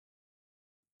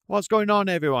What's going on,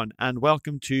 everyone, and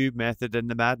welcome to Method in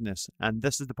the Madness. And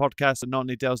this is the podcast that not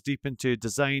only delves deep into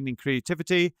design and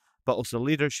creativity, but also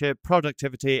leadership,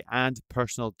 productivity, and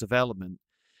personal development.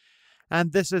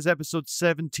 And this is episode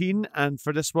 17, and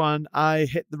for this one, I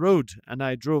hit the road, and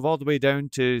I drove all the way down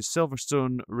to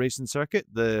Silverstone Racing Circuit,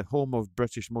 the home of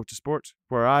British motorsport,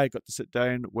 where I got to sit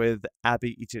down with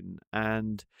Abbie Eaton.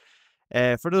 And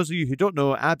for those of you who don't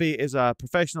know, Abbie is a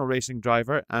professional racing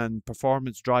driver and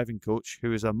performance driving coach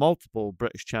who is a multiple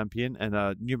British champion in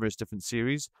numerous different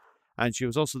series. And she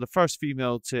was also the first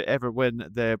female to ever win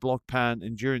the Blockpan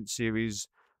Endurance Series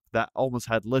that almost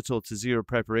had little to zero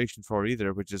preparation for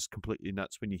either, which is completely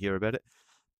nuts when you hear about it.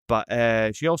 But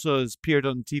she also has appeared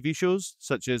on TV shows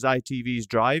such as ITV's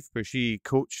Drive, where she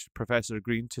coached Professor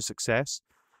Green to success.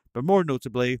 But more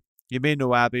notably, you may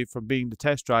know Abbie from being the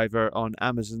test driver on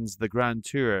Amazon's The Grand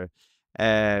Tour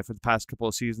for the past couple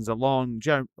of seasons,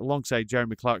 alongside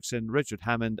Jeremy Clarkson, Richard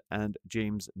Hammond, and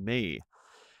James May.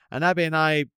 And Abbie and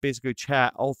I basically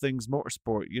chat all things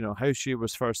motorsport, you know, how she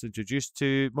was first introduced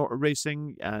to motor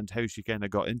racing and how she kind of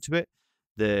got into it,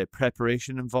 the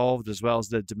preparation involved, as well as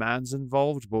the demands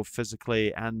involved, both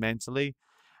physically and mentally.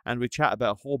 And we chat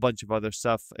about a whole bunch of other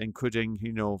stuff, including,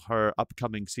 you know, her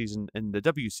upcoming season in the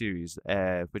W Series,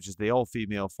 which is the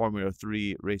all-female Formula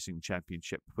 3 Racing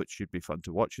Championship, which should be fun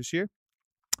to watch this year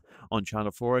on Channel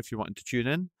 4 if you're wanting to tune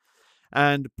in.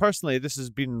 And personally, this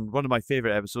has been one of my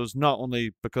favourite episodes, not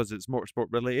only because it's motorsport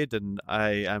related and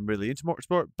I am really into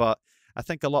motorsport, but I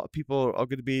think a lot of people are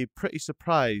going to be pretty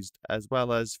surprised as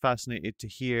well as fascinated to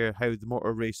hear how the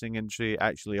motor racing industry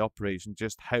actually operates and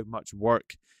just how much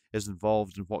work is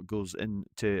involved in what goes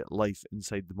into life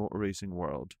inside the motor racing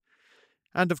world.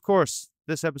 And of course,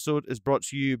 this episode is brought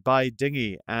to you by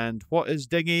Dinghy. And what is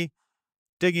Dinghy?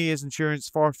 Dinghy is insurance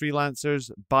for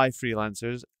freelancers by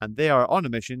freelancers, and they are on a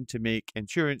mission to make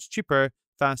insurance cheaper,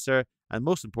 faster, and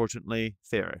most importantly,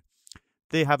 fairer.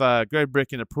 They have a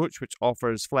groundbreaking approach which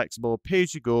offers flexible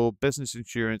pay-as-you-go business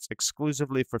insurance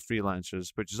exclusively for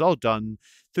freelancers, which is all done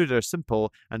through their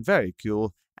simple and very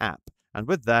cool app. And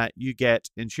with that, you get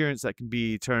insurance that can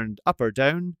be turned up or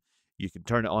down. You can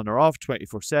turn it on or off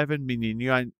 24/7, meaning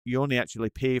you only actually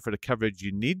pay for the coverage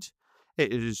you need.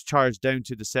 It is charged down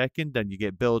to the second and you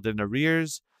get billed in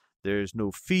arrears. There's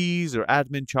no fees or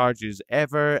admin charges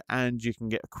ever, and you can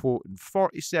get a quote in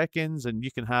 40 seconds and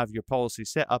you can have your policy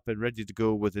set up and ready to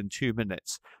go within 2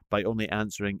 minutes by only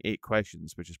answering 8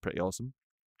 questions, which is pretty awesome.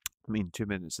 I mean, 2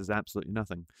 minutes is absolutely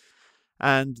nothing.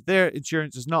 And their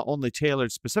insurance is not only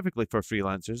tailored specifically for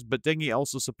freelancers, but Dinghy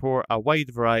also support a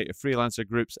wide variety of freelancer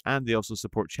groups, and they also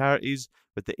support charities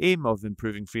with the aim of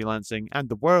improving freelancing and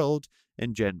the world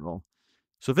in general.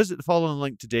 So visit the following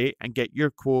link today and get your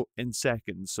quote in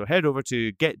seconds. So head over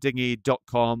to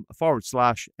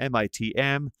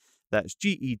getdinghy.com/MITM. That's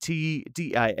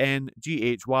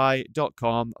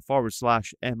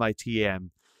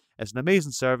GETDINGHY.com/MITM. It's an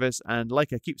amazing service, and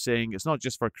like I keep saying, it's not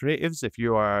just for creatives. If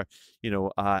you are, you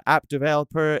know, an app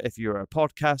developer, if you're a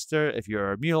podcaster, if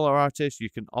you're a mural artist, you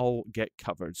can all get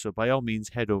covered. So by all means,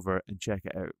 head over and check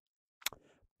it out.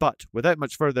 But without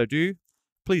much further ado,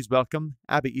 please welcome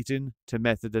Abbie Eaton to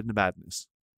Method in the Madness.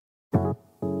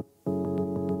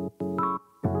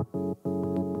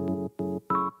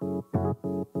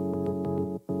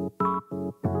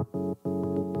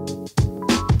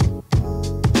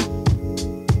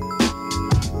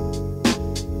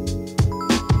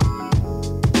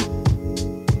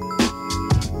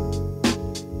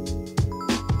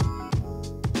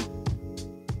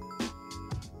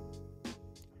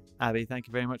 Abbie, thank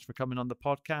you very much for coming on the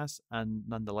podcast and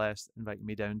nonetheless inviting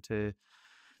me down to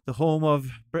the home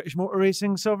of British motor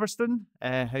racing, Silverstone.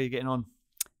 How are you getting on?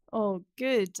 Oh,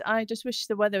 good. I just wish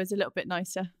the weather was a little bit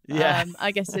nicer. Yeah.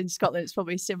 I guess in Scotland it's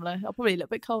probably similar. Probably a little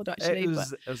bit cold actually.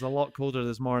 It was a lot colder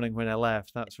this morning when I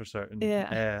left, that's for certain.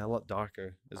 Yeah. A lot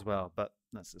darker as well, but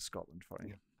that's Scotland for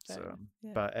you. So,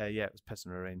 yeah. But yeah, it was pissing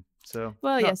with rain. So,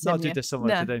 well, not too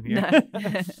dissimilar to down here. No.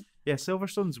 Yeah,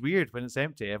 Silverstone's weird when it's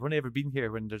empty. I've only ever been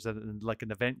here when there's an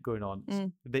event going on.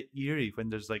 It's a bit eerie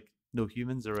when there's like no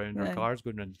humans around or cars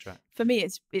going around the track. For me,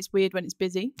 it's weird when it's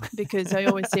busy because I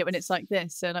always see it when it's like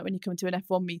this. So like when you come to an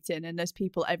F1 meeting and there's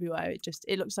people everywhere, it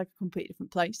looks like a completely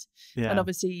different place. Yeah. And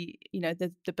obviously, you know,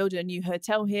 they're building a new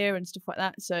hotel here and stuff like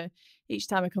that. So each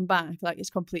time I come back, like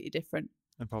it's completely different.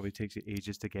 And probably takes you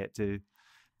ages to get to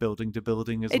building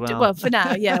as well. Well, for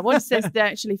now, yeah. Once they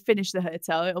actually finish the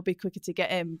hotel, it'll be quicker to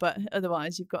get in. But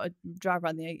otherwise, you've got to drive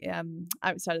around the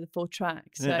outside of the full track.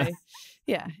 So,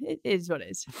 yeah, it is what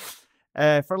it is.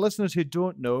 For listeners who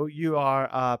don't know, you are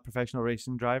a professional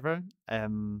racing driver,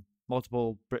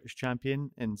 multiple British champion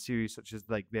in series such as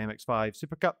like the MX5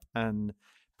 Super Cup and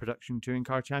Production Touring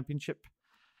Car Championship.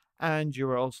 And you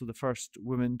were also the first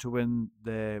woman to win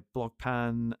the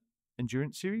Blogpan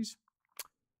Endurance Series.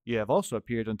 You have also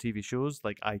appeared on TV shows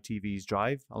like ITV's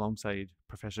Drive alongside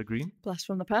Professor Green. Blast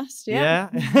from the past, yeah.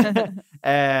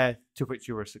 To which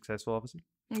you were successful, obviously.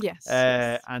 Yes.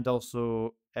 And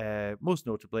also, most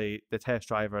notably, the test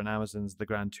driver on Amazon's The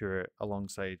Grand Tour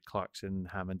alongside Clarkson,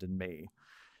 Hammond and May.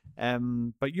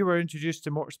 But you were introduced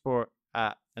to motorsport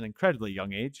at an incredibly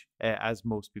young age, as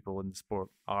most people in the sport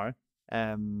are,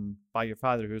 by your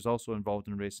father, who was also involved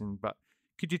in racing. But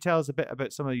could you tell us a bit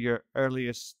about some of your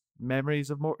earliest memories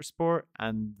of motorsport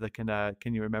and the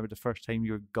can you remember the first time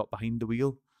you got behind the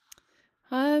wheel?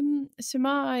 So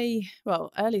my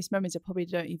earliest memories I probably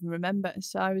don't even remember.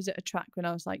 So I was at a track when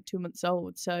I was like 2 months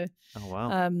old. So oh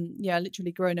wow.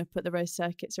 Literally growing up at the race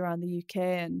circuits around the UK,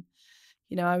 and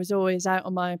I was always out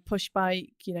on my push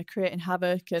bike, creating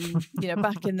havoc. And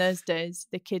back in those days,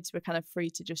 the kids were kind of free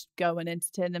to just go and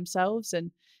entertain themselves,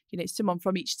 and someone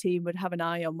from each team would have an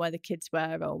eye on where the kids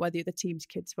were or where the other team's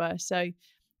kids were. So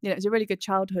it was a really good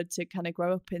childhood to kind of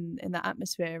grow up in that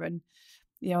atmosphere. And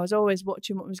I was always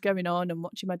watching what was going on and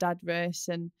watching my dad race,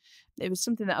 and it was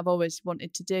something that I've always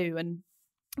wanted to do. And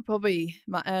probably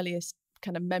my earliest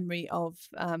kind of memory of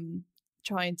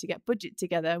trying to get budget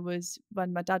together was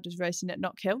when my dad was racing at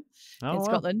Knockhill in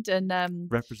Scotland.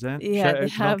 And represent, yeah, they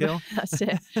have Knockhill. That's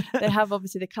it. They have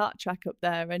obviously the kart track up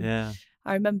there, and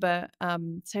I remember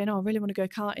saying, "Oh, I really want to go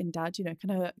karting, Dad.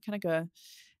 Can I go?"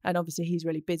 And obviously he's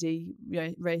really busy,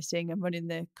 racing and running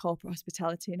the corporate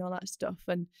hospitality and all that stuff.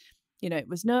 And it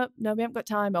was no, we haven't got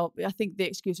time. Or I think the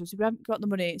excuse was we haven't got the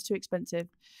money; it's too expensive.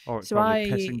 Or it's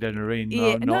probably pissing down the rain.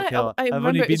 Yeah, I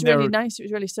remember it was really nice. It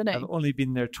was really sunny. I've only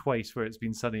been there twice where it's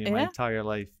been sunny in my entire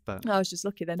life. But I was just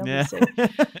lucky then, obviously.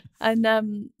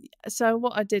 And so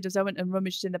what I did was I went and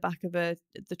rummaged in the back of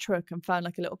the truck and found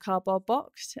like a little cardboard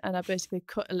box, and I basically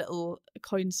cut a little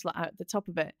coin slot out the top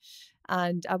of it.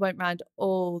 And I went round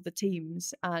all the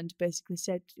teams and basically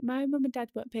said, "My mum and dad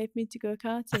won't pay for me to go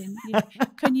karting.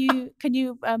 Can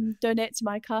you donate to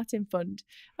my karting fund?"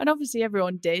 And obviously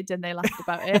everyone did, and they laughed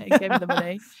about it and gave me the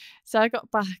money. So I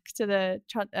got back to the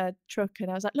truck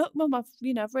and I was like, "Look, Mum,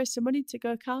 I've raised some money to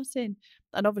go karting."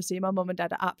 And obviously my mum and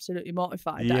dad are absolutely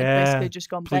mortified that I'd basically just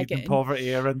gone begging.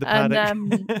 Poverty around the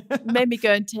paddock. And made me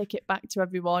go and take it back to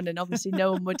everyone, and obviously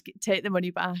no one would take the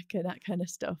money back and that kind of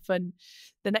stuff. And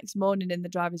the next morning in the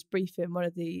driver's briefing, one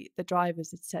of the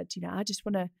drivers had said, "I just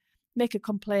want to make a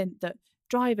complaint that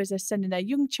drivers are sending their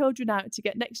young children out to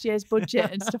get next year's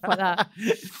budget," and stuff like that.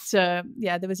 So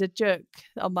yeah, there was a joke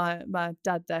on my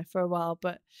dad there for a while,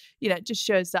 but it just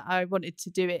shows that I wanted to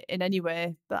do it in any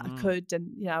way that I could. And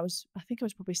I think I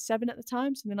was probably 7 at the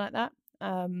time, something like that.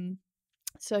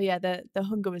 So yeah, the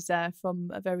hunger was there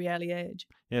from a very early age.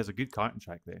 Yeah, it's a good karting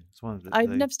track there. It's one of the. I've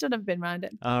never been around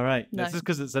it. All right, No. It's just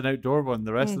because it's an outdoor one.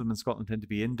 The rest of them in Scotland tend to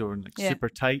be indoor and super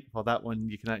tight. While that one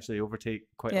you can actually overtake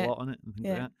quite a lot on it and things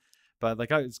like that. But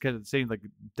like I was kind of the same. Like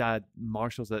Dad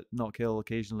marshals at Knockhill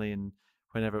occasionally, and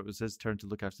whenever it was his turn to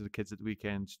look after the kids at the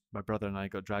weekend, my brother and I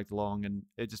got dragged along, and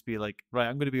it'd just be like, right,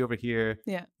 I'm going to be over here,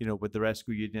 with the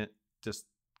rescue unit, just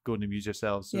go and amuse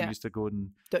yourselves. So we used to go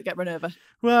and don't get run over.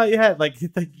 Well, yeah, like you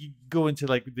go into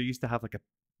they used to have like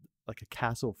a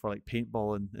castle for like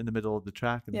paintball in the middle of the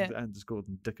track, and just go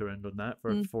and dick around on that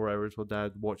for 4 hours while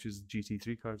Dad watches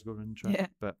GT3 cars go around the track. Yeah.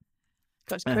 But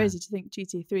God, it's crazy to think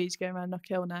GT3 is going around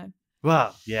Knockhill now.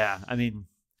 Well, yeah, I mean,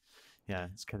 yeah,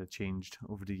 it's kind of changed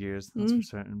over the years, that's for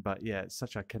certain. But yeah, it's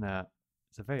such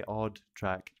it's a very odd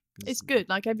track. It's good.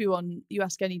 Like you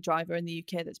ask any driver in the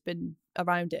UK that's been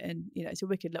around it, and it's a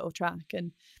wicked little track.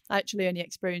 And I actually only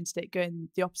experienced it going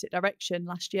the opposite direction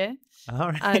last year.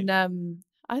 All right. And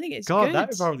I think it's good. That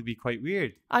would probably be quite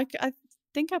weird. I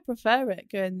think I prefer it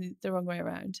going the wrong way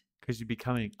around. Because you'd be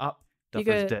coming up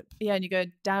Duffer's Dip. Yeah, and you go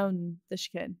down the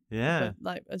chicane. Yeah.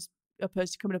 Like as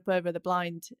opposed to coming up over the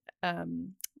blind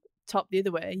top the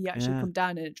other way, you actually come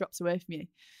down and it drops away from you.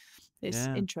 It's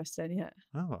interesting, yeah.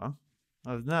 Oh well.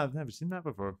 I've never seen that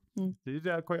before. Do you do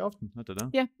that quite often? I don't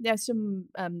know. Yeah. Some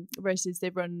races they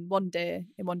run one day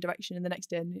in one direction and the next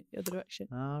day in the other direction.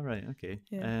 Oh, right, okay.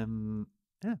 Yeah.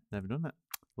 Never done that.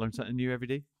 Learn something new every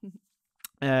day.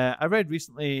 I read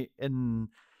recently in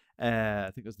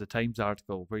I think it was the Times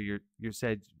article where you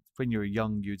said when you were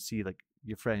young you'd see like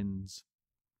your friends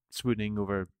swooning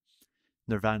over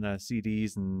Nirvana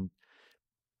CDs and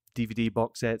DVD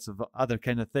box sets of other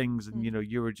kind of things, and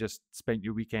you were just spent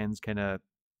your weekends kind of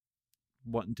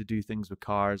wanting to do things with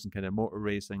cars and kind of motor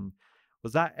racing.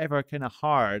 Was that ever kind of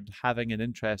hard, having an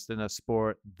interest in a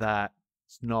sport that's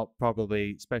not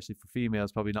probably, especially for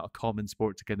females, probably not a common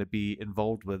sport to kind of be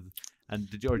involved with, And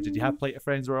did you have plenty of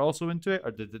friends who were also into it,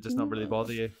 or did it just not really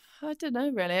bother you? I don't know,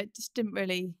 really. It just I didn't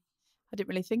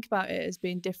really think about it as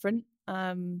being different.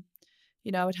 I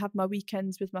would have my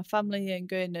weekends with my family and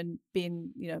going and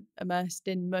being, immersed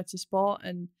in motorsport.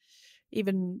 And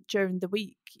even during the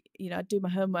week, I'd do my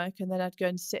homework and then I'd go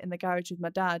and sit in the garage with my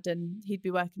dad and he'd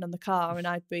be working on the car and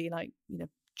I'd be like,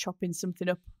 chopping something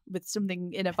up with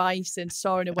something in a vise and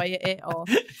sawing away at it, or,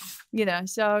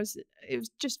 so it was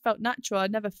just felt natural. I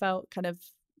never felt kind of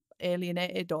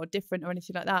alienated or different or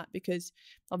anything like that, because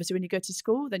obviously when you go to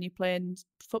school, then you're playing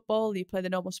football, you play the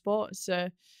normal sports. So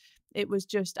it was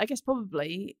just, I guess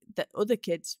probably that other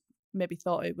kids maybe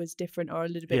thought it was different or a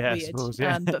little bit I weird. suppose,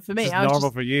 yeah. But for me, just I was normal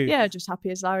just, for you. yeah, just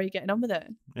happy as Larry getting on with it.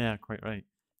 Yeah, quite right.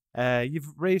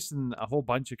 You've raced in a whole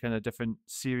bunch of kind of different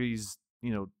series,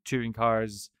 touring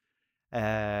cars,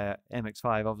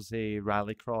 MX5, obviously,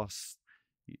 rallycross.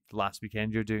 Last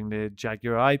weekend you're doing the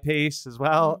Jaguar I-Pace as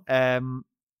well.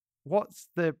 What's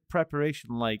the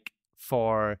preparation like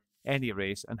for any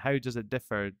race, and how does it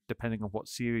differ depending on what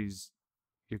series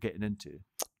you're getting into?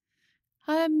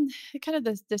 Kind of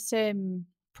the same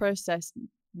process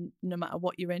no matter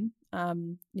what you're in.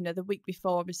 The week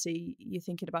before, obviously you're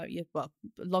thinking about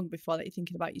long before that, you're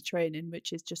thinking about your training,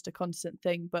 which is just a constant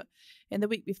thing. But in the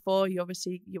week before, you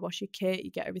wash your kit,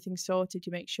 you get everything sorted,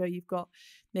 you make sure you've got,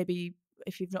 maybe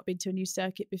if you've not been to a new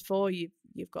circuit before,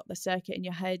 you've got the circuit in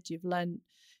your head, you've learned,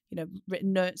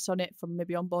 written notes on it from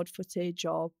maybe onboard footage,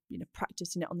 or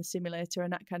practicing it on the simulator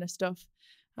and that kind of stuff.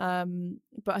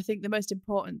 But I think the most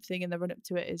important thing in the run up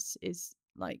to it is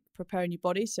like preparing your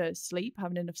body, so sleep,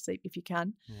 having enough sleep if you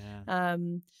can.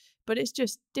 But it's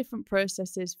just different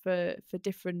processes for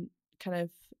different kind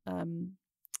of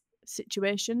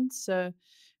situations. So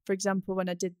for example, when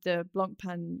I did the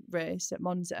Blancpain race at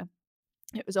Monza,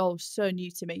 it was all so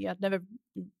new to me. I'd never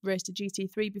raced a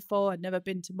GT3 before, I'd never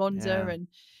been to Monza, and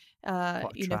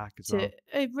track as well.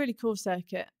 A really cool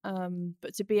circuit,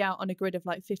 but to be out on a grid of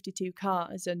like 52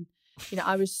 cars, and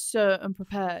I was so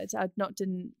unprepared. I'd not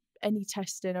done any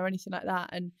testing or anything like that,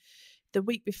 and the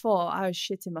week before I was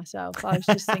shitting myself. I was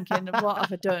just thinking, what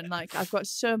have I done? Like, I've got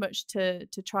so much to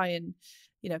try and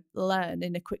learn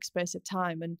in a quick space of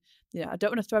time, and I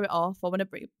don't want to throw it off. I want to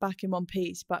bring it back in one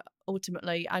piece, but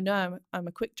ultimately I know I'm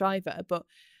a quick driver, but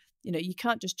you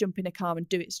can't just jump in a car and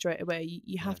do it straight away.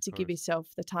 You have to give yourself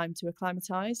the time to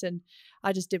acclimatise, and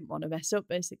I just didn't want to mess up,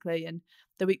 basically. And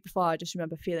the week before, I just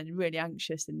remember feeling really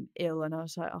anxious and ill, and I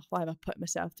was like, oh, why have I put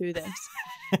myself through this?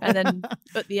 And then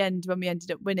at the end, when we ended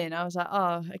up winning, I was like,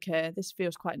 oh, okay, this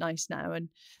feels quite nice now. And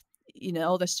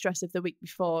all the stress of the week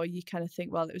before, you kind of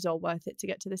think, well, it was all worth it to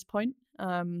get to this point.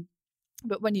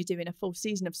 But when you're doing a full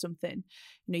season of something,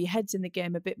 your head's in the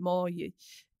game a bit more.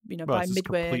 By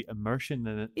midway, complete immersion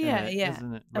in it.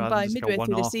 Isn't it? And by midway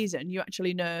through the season, you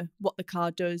actually know what the car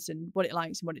does and what it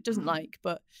likes and what it doesn't like.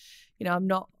 But I'm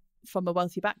not from a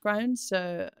wealthy background,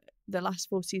 so the last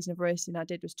full season of racing I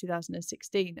did was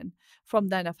 2016, and from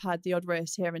then I've had the odd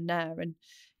race here and there. And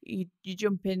you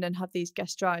jump in and have these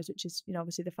guest drives, which is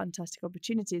obviously the fantastic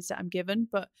opportunities that I'm given,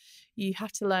 but you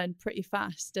have to learn pretty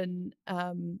fast, and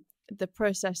the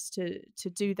process to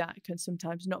do that can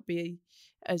sometimes not be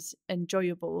as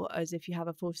enjoyable as if you have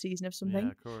a full season of something.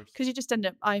 Yeah, of course. Because you just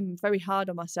I'm very hard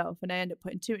on myself, and I end up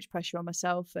putting too much pressure on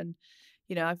myself. And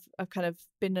I've kind of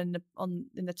been in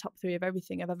the top 3 of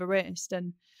everything I've ever raced,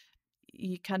 and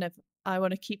I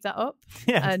want to keep that up.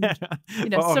 Yeah. And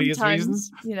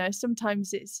sometimes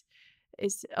sometimes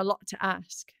it's a lot to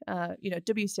ask.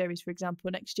 W Series, for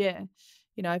example, next year,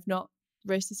 I've not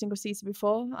raced a single seater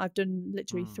before. I've done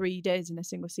literally 3 days in a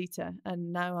single seater,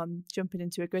 and now I'm jumping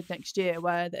into a grid next year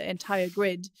where the entire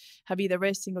grid have either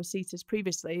raced single seaters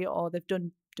previously or they've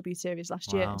done W Series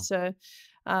last year. So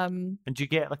and do you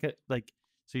get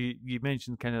so you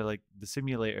mentioned kind of like the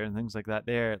simulator and things like that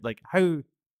there, like how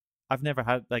I've never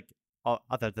had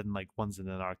other than like ones in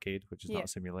an arcade, which is not a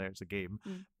simulator, it's a game,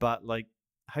 but like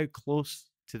how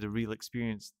close to the real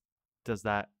experience does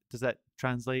that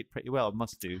translate? Pretty well, it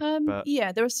must do. But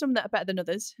yeah, there are some that are better than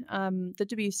others. The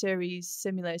W Series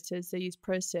simulators, they use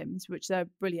Pro Sims, which they're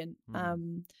brilliant.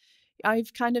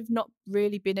 I've kind of not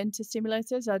really been into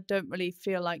simulators. I don't really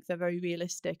feel like they're very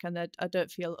realistic, and I don't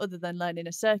feel, other than learning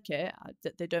a circuit,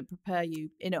 that they don't prepare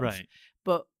you enough. Right.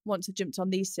 But once I jumped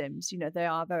on these sims, they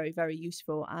are very, very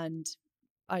useful, and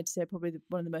I'd say probably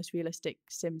one of the most realistic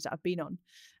sims that I've been on.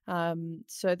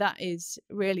 So that is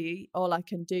really all I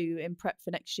can do in prep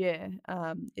for next year,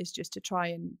 is just to try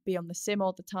and be on the sim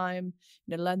all the time,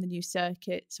 learn the new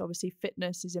circuits. Obviously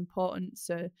fitness is important,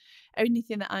 so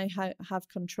anything that I have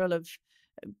control of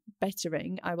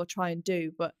bettering, I will try and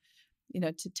do. But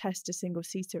to test a single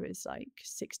seater is like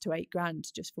 6 to 8 grand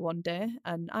just for one day,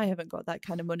 and I haven't got that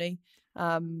kind of money.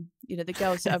 The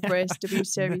girls that have raced W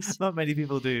Series, not many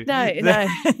people do. No.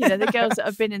 The girls that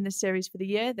have been in the series for the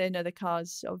year, they know the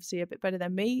cars obviously a bit better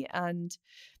than me, and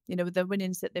with the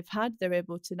winnings that they've had, they're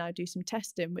able to now do some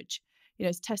testing, which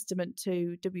is testament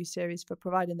to W Series for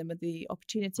providing them with the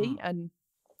opportunity and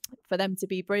for them to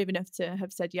be brave enough to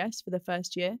have said yes for the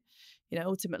first year.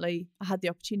 Ultimately I had the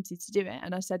opportunity to do it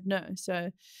and I said no.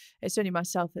 So it's only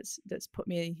myself that's put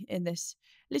me in this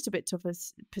little bit tougher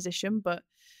position. But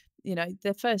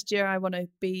the first year I want to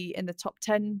be in the top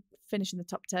 10, finish in the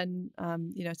top 10,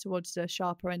 towards the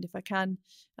sharper end if I can,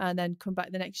 and then come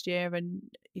back the next year and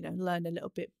learn a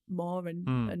little bit more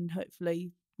and hopefully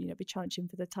be challenging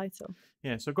for the title.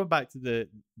 Yeah. So going back to the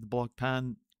Block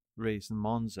Pan race in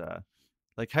Monza,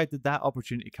 like how did that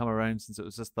opportunity come around, since it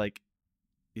was just like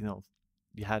you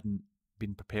hadn't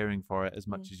been preparing for it as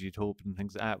much as you'd hoped and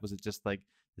things like that? Was it just like,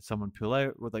 did someone pull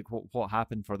out, or like what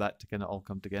happened for that to kind of all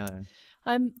come together?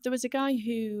 There was a guy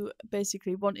who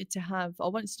basically wanted to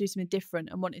do something different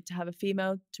and wanted to have a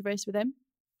female to race with him.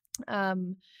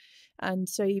 And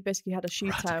so he basically had a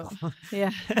shootout.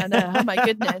 Yeah, I know. Oh my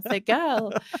goodness, the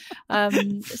girl.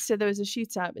 So there was a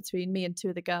shootout between me and two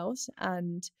of the girls,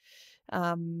 and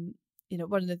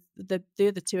one of the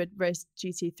other two had raced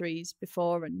GT3s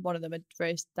before, and one of them had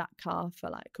raced that car for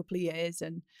like a couple of years,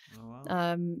 and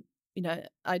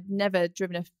I'd never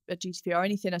driven a GT3 or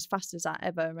anything as fast as that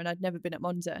ever, and I'd never been at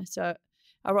Monza. So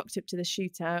I rocked up to the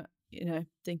shootout,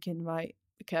 thinking, right,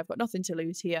 okay, I've got nothing to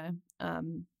lose here.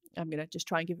 I'm going to just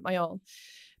try and give it my all.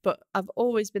 But I've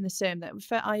always been the same, that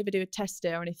if I ever do a test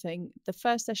day or anything, the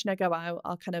first session I go out,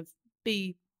 I'll kind of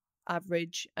be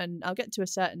average and I'll get to a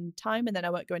certain time and then I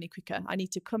won't go any quicker. I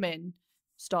need to come in,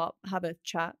 stop, have a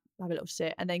chat, have a little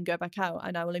sit, and then go back out,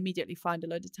 and I will immediately find a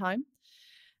load of time.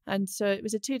 And so it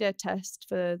was a 2-day test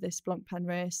for this Blancpain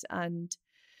race, and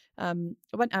I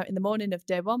went out in the morning of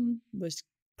day one, was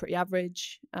pretty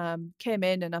average, came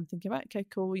in and I'm thinking, right, okay,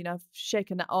 cool, I've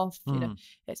shaken that off,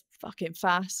 it's fucking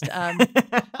fast.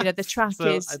 The track so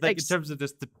is like in terms of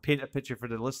just to paint a picture for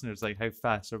the listeners, like how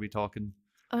fast are we talking?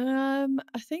 I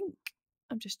think,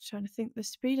 I'm just trying to think the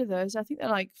speed of those. I think they're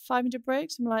like 500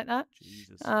 brakes, something like that.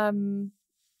 Jesus. I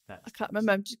can't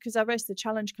remember because I raced the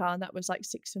challenge car and that was like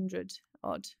 600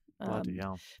 odd. Bloody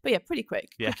hell. But yeah, pretty quick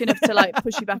enough to like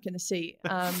push you back in the seat.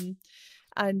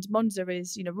 And Monza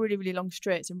is, really, really long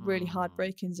straights and really hard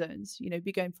braking zones.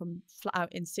 Be going from flat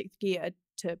out in 6th gear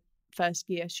to first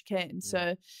gear chicane.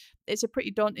 So it's a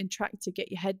pretty daunting track to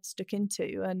get your head stuck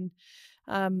into. And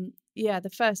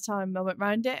the first time I went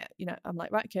round it, I'm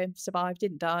like, right, okay, survived,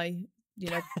 didn't die,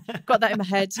 got that in my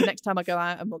head. So next time I go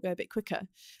out and we'll go a bit quicker.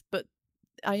 But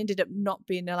I ended up not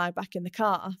being allowed back in the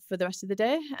car for the rest of the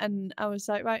day. And I was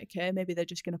like, right, okay, maybe they're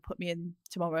just going to put me in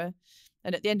tomorrow.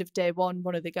 And at the end of day one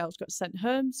of the girls got sent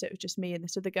home. So it was just me and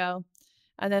this other girl.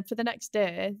 And then for the next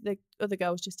day, the other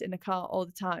girl was just in the car all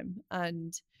the time.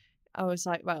 And I was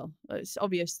like, well, it's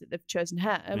obvious that they've chosen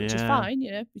her, which is fine,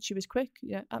 she was quick,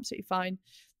 absolutely fine.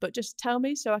 But just tell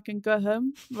me so I can go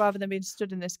home rather than being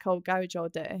stood in this cold garage all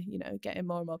day, getting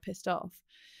more and more pissed off.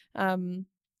 And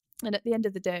at the end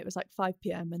of the day, it was like 5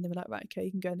 p.m. and they were like, right, okay, you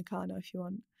can go in the car now if you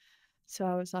want. So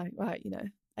I was like, right,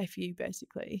 F you,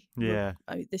 basically. Yeah.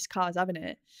 This car's having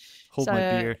it. Hold my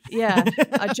beer. Yeah,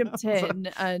 I jumped in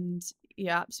and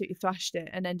absolutely thrashed it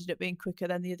and ended up being quicker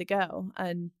than the other girl.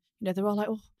 And, they're all like,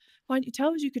 oh, why didn't you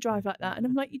tell us you could drive like that? And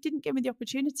I'm like, you didn't give me the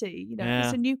opportunity.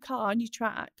 It's a new car, new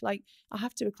track. Like, I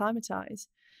have to acclimatise.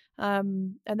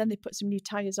 And then they put some new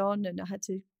tyres on and I had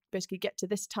to basically get to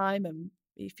this time. And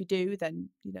if you do, then,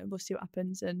 we'll see what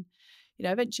happens. And,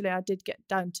 eventually I did get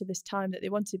down to this time that they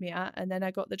wanted me at, and then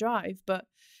I got the drive. But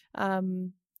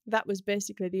that was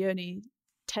basically the only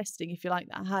testing, if you like,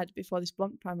 that I had before this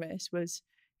Blancpain race was,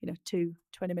 2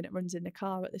 20-minute runs in the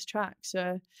car at this track.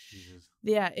 So Jesus.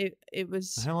 Yeah, it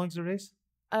was. How long's the race?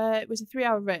 It was a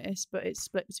 3-hour race, but it's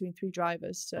split between 3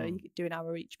 drivers, so you could do an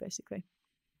hour each basically.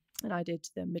 And I did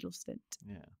the middle stint.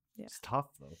 Yeah. It's tough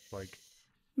though. Like,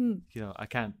 I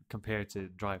can't compare to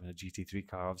driving a GT3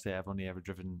 car. Obviously, I've only ever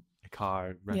driven a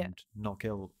car around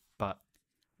Knockhill, but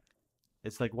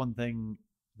it's like one thing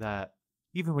that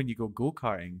even when you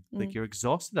go-karting, like you're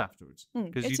exhausted afterwards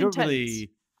because you don't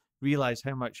really realize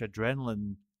how much of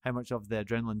the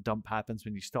adrenaline dump happens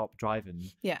when you stop driving.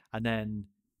 Yeah. And then,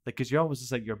 like, because you're always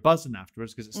just like, you're buzzing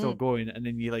afterwards because it's still going. And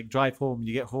then you like drive home and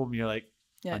you get home and you're like,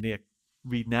 I need a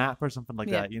wee nap or something like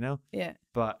that, Yeah.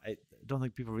 But don't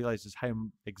think people realize is how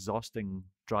exhausting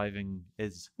driving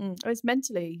is. It's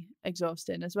mentally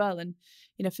exhausting as well. And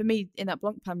for me in that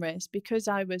Blancpain race, because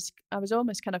I was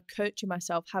almost kind of coaching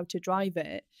myself how to drive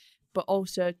it, but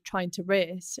also trying to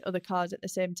race other cars at the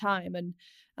same time. And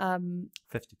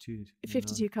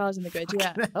 52 cars in the grid.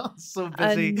 Yeah, so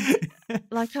busy.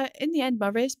 And in the end, my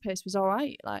race pace was all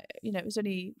right. It was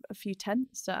only a few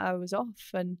tenths that I was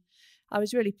off, and I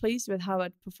was really pleased with how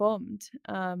I'd performed.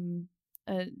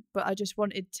 But I just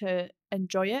wanted to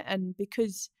enjoy it, and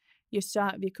because you're so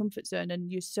out of your comfort zone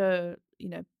and you're so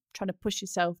trying to push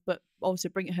yourself, but also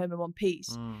bring it home in one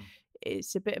piece.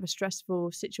 It's a bit of a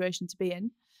stressful situation to be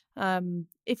in.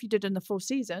 If you'd have done the full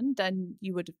season, then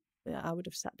I would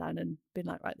have sat down and been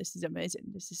like, right, this is amazing,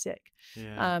 this is sick.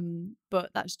 Yeah. But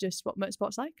that's just what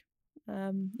motorsport's like.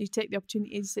 You take the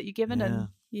opportunities that you're given and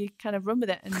you kind of run with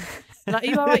it. And like, are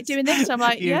you all right doing this? I'm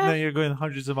like, even though you're going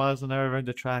hundreds of miles an hour around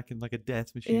the track in like a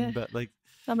death machine, but like,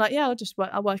 I'm like,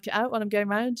 I'll work it out when I'm going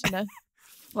around.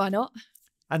 Why not?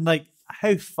 And like,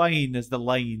 how fine is the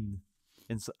line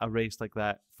in a race like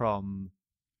that from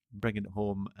bringing it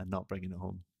home and not bringing it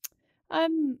home?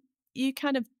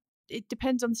 It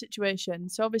depends on the situation.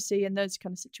 So obviously in those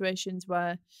kind of situations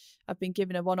where I've been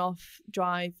given a one-off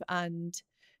drive and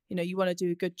you want to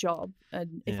do a good job,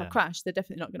 and if I crash, they're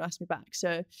definitely not going to ask me back.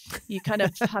 So you kind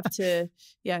of have to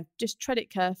just tread it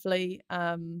carefully.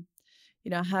 I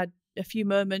had a few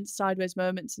sideways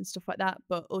moments and stuff like that,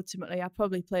 but ultimately I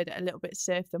probably played it a little bit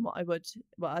safe than what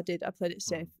I did. I played it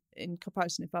safe in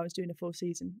comparison if I was doing a full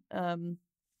season.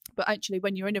 But actually,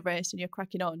 when you're in a race and you're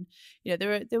cracking on,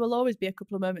 there will always be a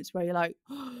couple of moments where you're like,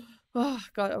 oh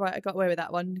God, all right, I got away with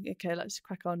that one. Okay, let's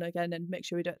crack on again and make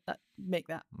sure we don't make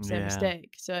that same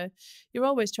mistake. So you're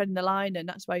always treading the line, and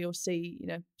that's why you'll see,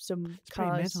 some it's cars.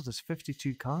 Pretty mental. There's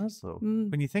 52 cars though.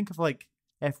 When you think of like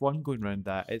F1 going around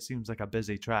that, it seems like a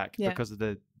busy track because of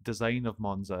the design of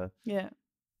Monza. Yeah,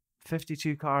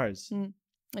 52 cars.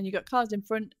 And you got cars in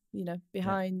front,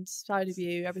 behind, side of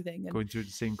you, everything. And going through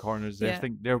the same corners. I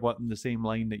think they're in the same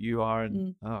line that you are.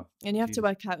 And and you have to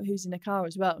work out who's in the car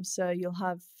as well. So you'll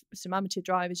have some amateur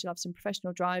drivers, you'll have some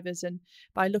professional drivers. And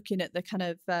by looking at the kind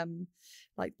of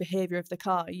behaviour of the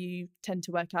car, you tend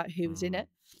to work out who was in it.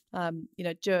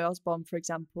 Joe Osborne, for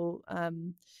example, a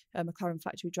McLaren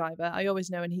factory driver, I always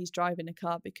know when he's driving a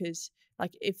car, because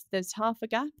if there's half a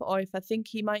gap, or if I think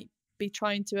he might be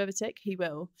trying to overtake, he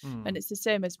will. And it's the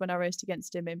same as when I raced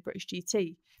against him in British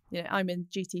GT. I'm in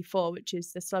GT4, which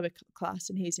is the slower class,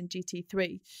 and he's in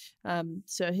GT3.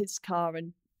 So his car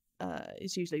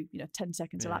is usually 10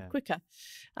 seconds a lap quicker.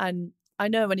 And I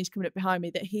know when he's coming up behind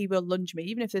me that he will lunge me,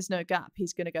 even if there's no gap,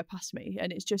 he's going to go past me.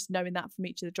 And it's just knowing that from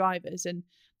each of the drivers, and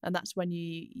that's when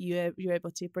you're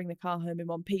able to bring the car home in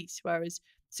one piece. Whereas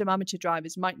some amateur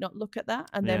drivers might not look at that,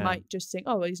 and they might just think,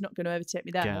 oh, well, he's not going to overtake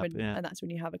me there, and that's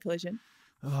when you have a collision.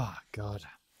 Oh God,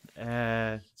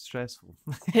 stressful.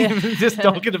 Just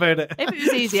talking about it. If it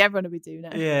was easy, everyone would be doing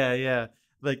it. Yeah.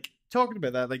 Like talking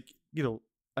about that,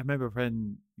 I remember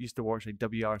when I used to watch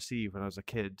WRC when I was a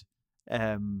kid.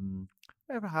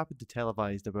 Whatever happened to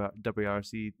televised about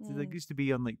WRC? It used to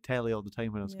be on telly all the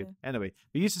time when I was a kid. Anyway,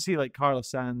 we used to see Carlos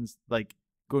Sainz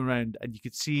going around, and you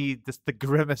could see the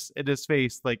grimace in his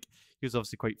face. He was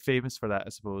obviously quite famous for that, I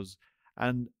suppose.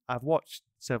 And I've watched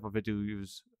several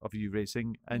videos of you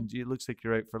racing, and it looks like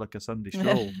you're out for a Sunday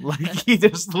stroll. You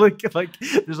just look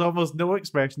there's almost no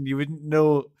expression. You wouldn't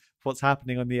know what's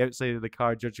happening on the outside of the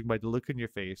car, judging by the look on your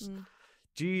face.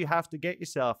 Do you have to get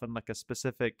yourself in a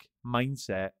specific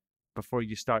mindset before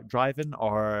you start driving,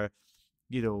 or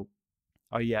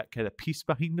are you at kind of peace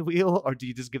behind the wheel, or do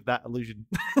you just give that illusion?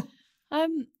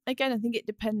 Again, I think it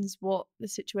depends what the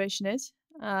situation is.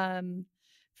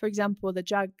 For example, the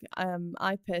Jag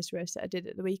I-Pace race that I did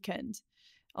at the weekend,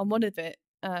 on one of it,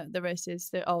 the races,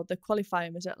 the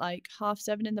qualifying was at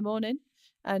 7:30 in the morning.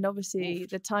 And obviously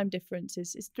the time difference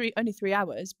is only 3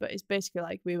 hours, but it's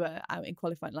basically we were out in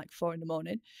qualifying 4 in the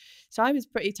morning. So I was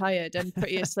pretty tired and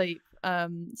pretty asleep.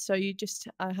 So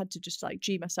I had to just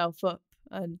G myself up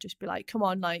and just be like, come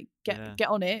on, get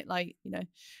on it.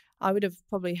 I would have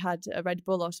probably had a Red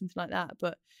Bull or something like that,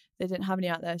 but they didn't have any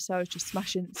out there. So I was just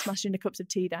smashing the cups of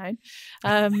tea down.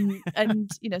 And,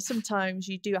 sometimes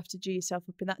you do have to G yourself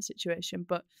up in that situation.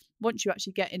 But once you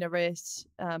actually get in a race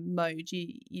mode,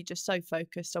 you're just so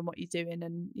focused on what you're doing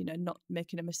and, not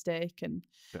making a mistake. And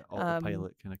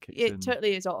autopilot kind of kicks in. It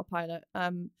totally is autopilot.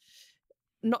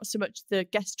 Not so much the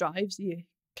guest drives, you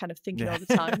kind of thinking all the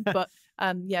time, but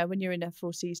when you're in a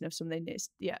full season of something, it's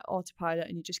autopilot,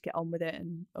 and you just get on with it,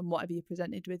 and whatever you're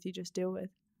presented with, you just deal with.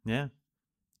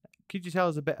 Could you tell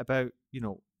us a bit about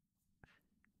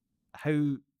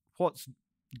what's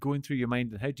going through your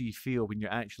mind, and how do you feel when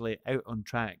you're actually out on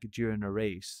track during a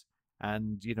race?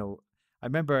 And I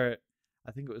remember,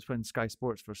 I think it was when Sky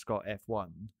Sports first got F1,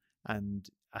 and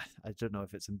I don't know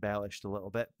if it's embellished a little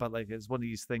bit, but like it's one of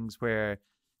these things where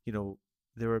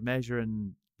they were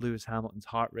measuring Lewis Hamilton's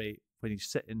heart rate when he's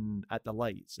sitting at the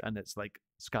lights, and it's like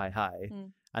sky high.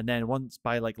 And then once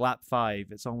by like lap 5,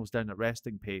 it's almost down at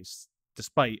resting pace,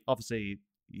 despite obviously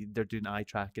they're doing eye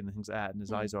tracking and things like that, and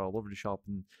his eyes are all over the shop,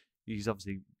 and he's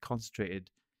obviously concentrated.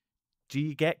 Do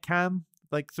you get calm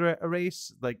like throughout a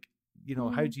race? Like,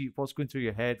 how do you, what's going through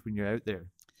your head when you're out there?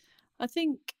 I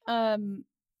think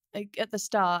at the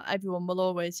start, everyone will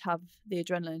always have the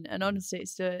adrenaline, and honestly,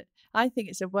 I think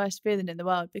it's the worst feeling in the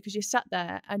world, because you sat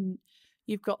there and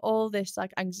you've got all this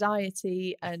like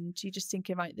anxiety, and you're just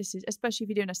thinking, right, this is, especially if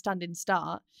you're doing a standing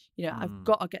start, I've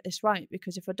got to get this right,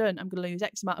 because if I don't, I'm going to lose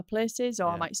X amount of places, or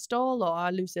I might stall, or I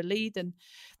lose the lead. And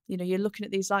you're looking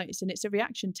at these lights, and it's a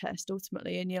reaction test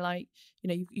ultimately, and you're like,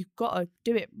 you've got to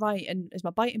do it right, and is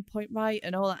my biting point right,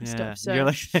 and all that stuff. So you're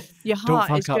like, your heart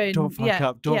is going, don't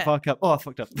fuck up. Oh, I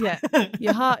fucked up. Yeah,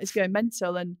 your heart is going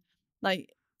mental. And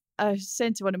like, I was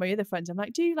saying to one of my other friends, I'm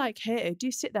like, do you like hate it? Do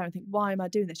you sit there and think, why am I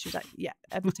doing this? She was like, yeah,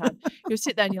 every time. You'll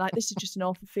sit there and you're like, this is just an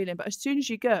awful feeling. But as soon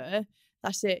as you go,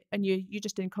 that's it. And you're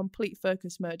just in complete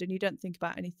focus mode, and you don't think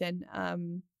about anything. I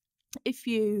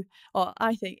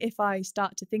think if I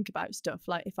start to think about stuff,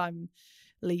 like if I'm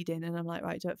leading and I'm like,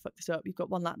 right, don't fuck this up, you've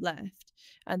got 1 lap left.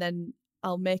 And then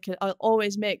I'll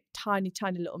always make tiny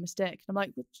little mistakes. I'm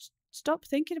like, well, stop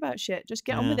thinking about shit, just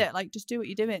get on with it, like just do what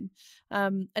you're doing.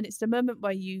 And it's the moment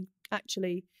where you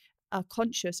actually are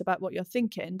conscious about what you're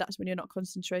thinking, that's when you're not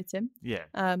concentrating.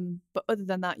 But other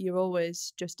than that, you're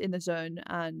always just in the zone.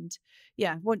 And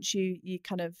once you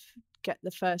kind of get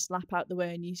the first lap out the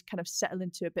way, and you kind of settle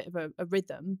into a bit of a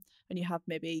rhythm, and you have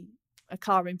maybe a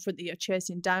car in front that you're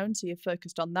chasing down, so you're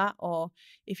focused on that, or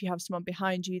if you have someone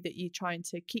behind you that you're trying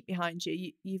to keep behind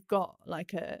you, you've got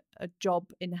like a job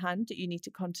in hand that you need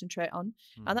to concentrate on.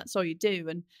 And that's all you do.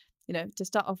 And to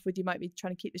start off with, you might be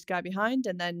trying to keep this guy behind,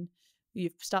 and then you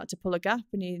start to pull a gap,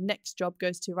 and your next job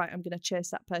goes to, right, I'm going to chase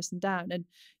that person down. And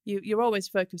you're always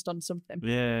focused on something.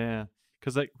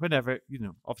 Because like whenever,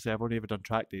 obviously I've only ever done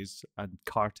track days and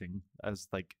karting as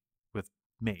like with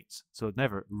mates, so I've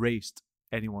never raced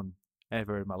anyone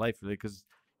ever in my life, really, because,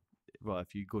 well,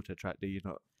 if you go to a track day, you're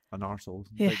not an arsehole,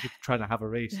 like you're trying to have a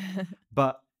race.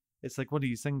 But it's like one of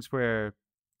these things where,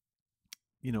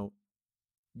 I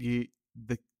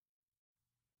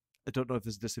don't know if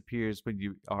this disappears when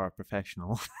you are a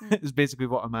professional, is basically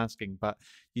what I'm asking, but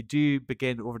you do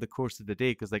begin over the course of the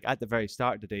day, because like at the very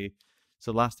start of the day,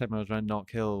 so last time I was around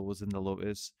Knock Hill was in the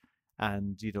Lotus,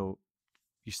 and you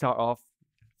start off,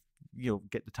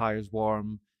 get the tires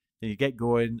warm, then you get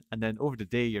going, and then over the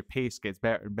day your pace gets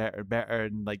better and better and better,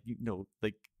 and like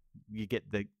like you get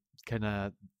the kind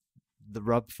of the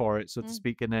rub for it, so to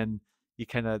speak, and then you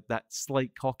kind of that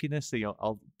slight cockiness, so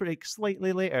I'll brake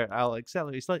slightly later, I'll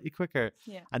accelerate slightly quicker,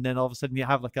 and then all of a sudden you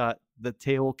have like the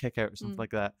tail kick out or something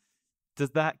like that. Does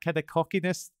that kind of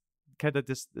cockiness kind of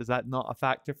just, is that not a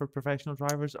factor for professional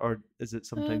drivers, or is it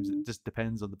sometimes it just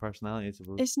depends on the personality, I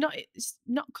suppose? It's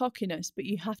not cockiness, but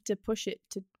you have to push it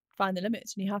to find the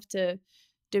limits, and you have to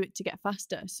do it to get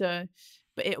faster. So,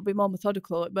 but it'll be more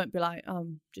methodical. It won't be like, oh,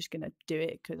 I'm just gonna do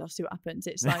it because I'll see what happens.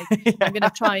 It's like I'm gonna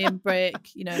try and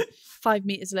brake 5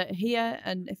 meters later here,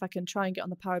 and if I can try and get on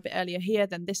the power a bit earlier here,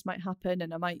 then this might happen,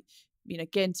 and I might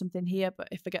gain something here. But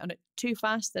if I get on it too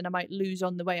fast, then I might lose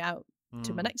on the way out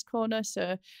to my next corner.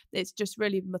 So it's just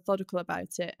really methodical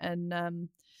about it. And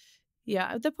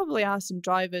there probably are some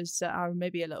drivers that are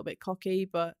maybe a little bit cocky,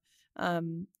 but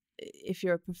if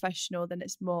you're a professional, then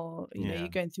it's more you're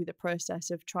going through the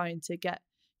process of trying to get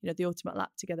the ultimate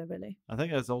lap together, really. I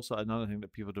think there's also another thing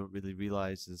that people don't really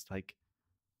realize is like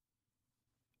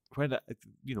when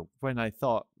I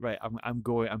thought, right,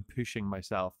 I'm pushing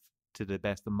myself to the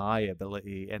best of my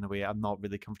ability in a way. I'm not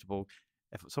really comfortable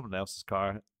if it's someone else's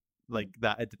car like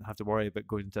that. I didn't have to worry about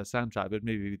going into a sand trap. I'd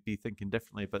maybe be thinking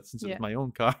differently, but since it was my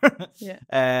own car,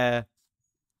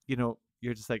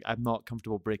 you're just like, I'm not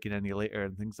comfortable braking any later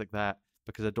and things like that,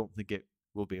 because I don't think it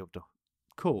will be able to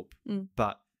cope.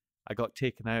 But I got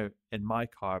taken out in my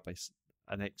car by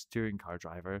an ex-touring car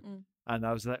driver, and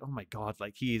I was like, oh my God,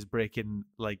 like he is braking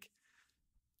like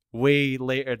way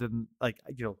later than, like,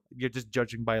 you're just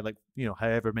judging by like,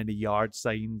 however many yard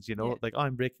signs, like, oh,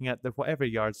 I'm braking at the whatever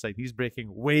yard sign, he's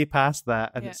braking way past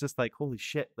that, and it's just like, holy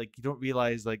shit, like you don't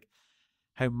realize like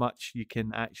how much you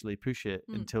can actually push it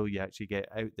until you actually get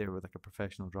out there with like a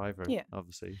professional driver. Yeah,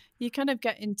 obviously you kind of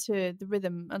get into the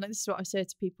rhythm, and this is what I say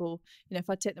to people. You know, if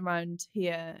I take them around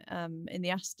here in the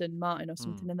Aston Martin or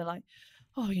something, and they're like,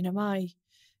 "Oh, you know, my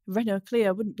Renault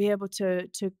Clio wouldn't be able to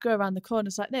go around the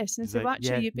corners like this," and I said, "Well,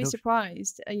 actually, you'd be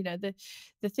surprised." You know,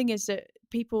 the thing is that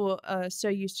people are so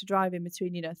used to driving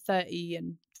between 30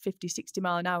 and 50, 60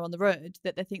 mile an hour on the road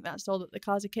that they think that's all that the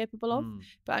cars are capable of.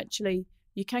 But actually,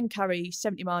 you can carry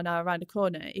 70 mile an hour around a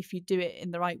corner if you do it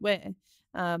in the right way.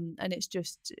 And it's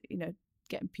just,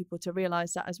 getting people to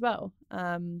realise that as well.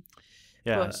 I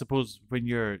suppose when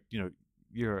you're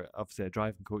obviously a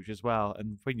driving coach as well,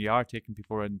 and when you are taking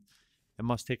people around, it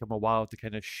must take them a while to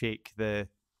kind of shake the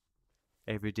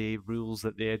everyday rules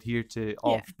that they adhere to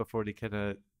off before they kind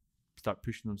of start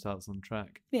pushing themselves on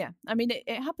track. Yeah, I mean,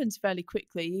 it happens fairly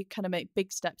quickly. You kind of make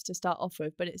big steps to start off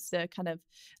with, but it's the kind of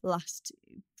last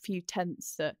few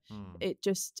tenths that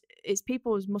it's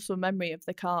people's muscle memory of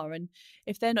the car, and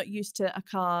if they're not used to a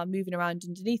car moving around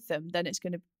underneath them, then it's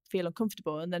going to feel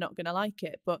uncomfortable and they're not going to like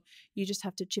it. But you just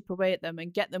have to chip away at them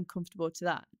and get them comfortable to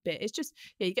that bit. It's just,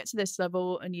 you get to this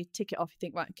level and you tick it off. You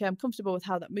think, right, okay, I'm comfortable with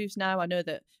how that moves now. I know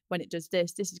that when it does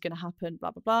this is going to happen,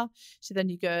 blah, blah, blah. So then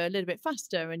you go a little bit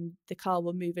faster and the car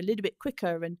will move a little bit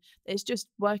quicker, and it's just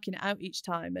working it out each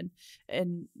time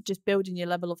and just building your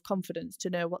level of confidence to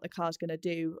know what the car's going to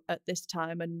do at this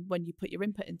time and when you put your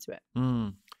input into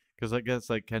it. Because I guess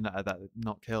like kind of at that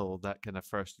knock hill, that kind of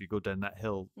first you go down that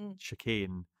hill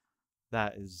chicane,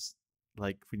 that is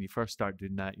like when you first start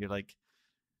doing that, you're like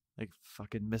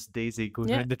fucking Miss Daisy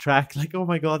going around the track, like, oh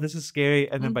my god, this is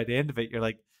scary. And then by the end of it, you're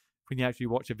like, when you actually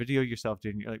watch a video yourself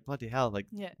doing it, you're like, bloody hell, like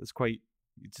it's quite,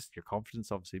 just your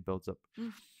confidence obviously builds up.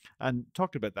 And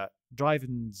talking about that,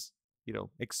 driving's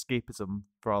escapism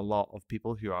for a lot of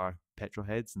people who are petrol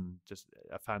heads and just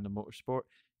a fan of motorsport.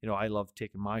 I love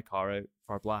taking my car out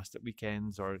for a blast at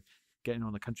weekends or getting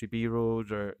on a country B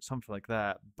road or something like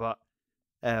that. But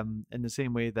in the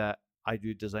same way that I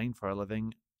do design for a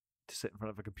living, to sit in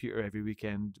front of a computer every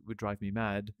weekend would drive me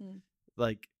mad.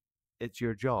 Like, it's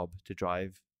your job to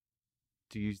drive.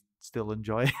 Do you still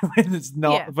enjoy it when it's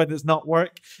not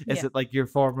work? Is it like your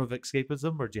form of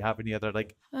escapism, or do you have any other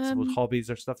I suppose hobbies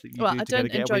or stuff that you do to I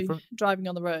don't get away enjoy from it? driving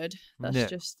on the road.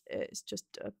 That's it's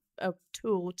just a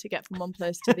tool to get from one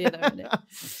place to the other.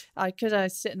 Because I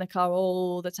sit in the car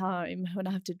all the time when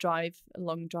I have to drive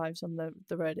long drives on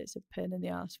the road. It's a pain in the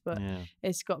ass, but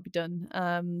it's got to be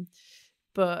done.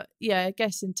 But yeah, I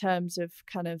guess in terms of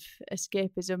kind of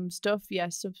escapism stuff,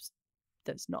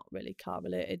 that's not really car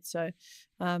related. So,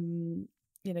 going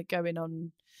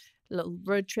on little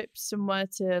road trips somewhere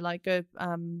to like go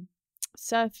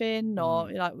surfing,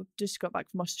 or like we've just got back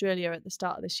from Australia at the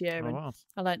start of this year, and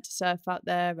I learned to surf out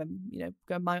there, and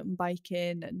go mountain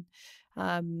biking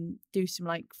and do some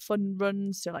like fun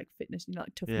runs, so like fitness,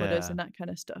 like Tough Mudders and that kind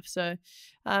of stuff. So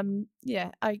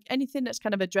anything that's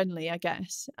kind of adrenaline, I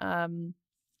guess.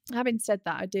 Having said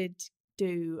that, I did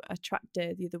do a track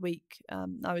day the other week.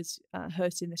 I was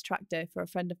hosting this track day for a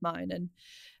friend of mine, and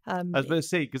I was about to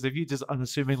say, because if you just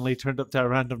unassumingly turned up to a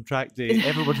random track day,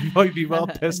 everyone might be well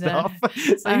pissed off.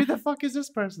 So who the fuck is this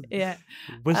person?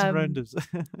 Whizzing around us.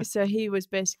 So he was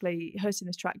basically hosting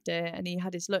this track day, and he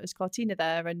had his Lotus Cortina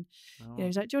there, and he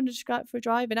was like, "Do you want to just go out for a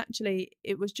drive?" And actually,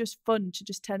 it was just fun to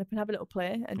just turn up and have a little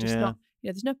play, and just not.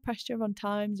 There's no pressure on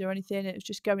times or anything. It was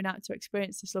just going out to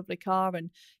experience this lovely car. And,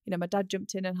 my dad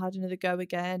jumped in and had another go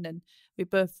again. And we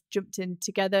both jumped in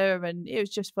together, and it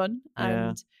was just fun.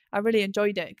 And I really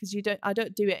enjoyed it because I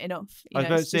don't do it enough. I was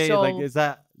about to say, is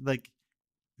that like,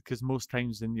 because most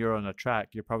times when you're on a track,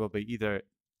 you're probably either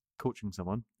coaching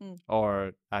someone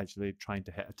or actually trying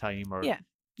to hit a time or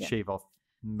shave off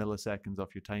milliseconds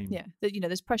off your time.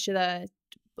 There's pressure there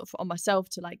on myself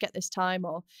to like get this time,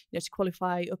 or to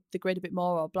qualify up the grid a bit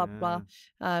more, or blah blah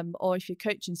blah. Or if you're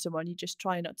coaching someone, you just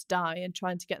try not to die and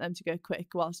trying to get them to go quick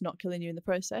whilst not killing you in the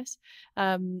process.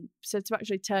 So to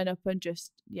actually turn up and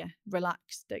just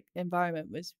relax, the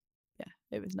environment was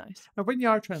it was nice. And when you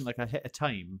are trying like hit a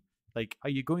time, like,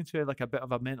 are you going through like a bit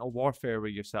of a mental warfare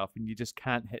with yourself and you just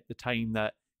can't hit the time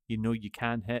that you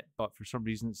can hit, but for some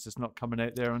reason it's just not coming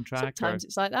out there on track? Sometimes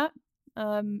it's like that.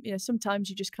 Sometimes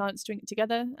you just can't string it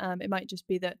together. It might just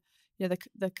be that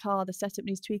the car, the setup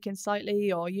needs tweaking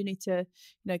slightly, or you need to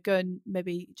go and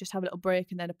maybe just have a little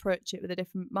break and then approach it with a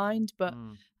different mind. But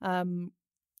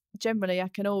generally I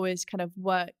can always kind of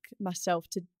work myself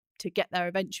to get there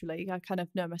eventually. I kind of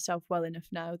know myself well enough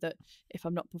now that if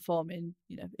I'm not performing,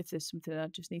 if there's something, I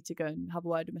just need to go and have a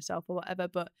word with myself or whatever.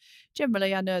 But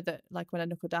generally I know that like when I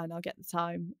knuckle down, I'll get the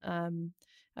time.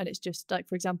 And it's just like,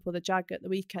 for example, the Jag at the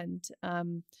weekend,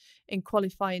 in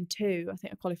qualifying 2, I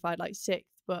think I qualified like 6th,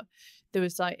 but there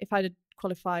was like, if I'd have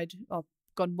qualified or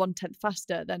gone 1/10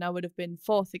 faster, then I would have been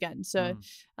 4th again. So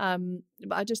but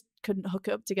I just couldn't hook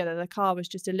it up together. The car was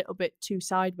just a little bit too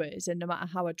sideways, and no matter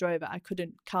how I drove it, I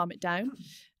couldn't calm it down.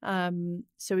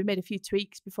 So we made a few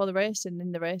tweaks before the race, and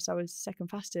in the race I was 2nd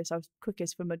fastest. I was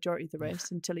quickest for majority of the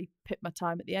race until he picked my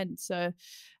time at the end. So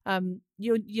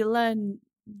you learn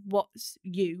what's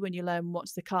you, and you learn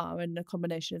what's the car, and a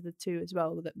combination of the two as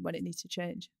well, that when it needs to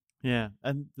change. Yeah,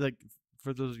 and like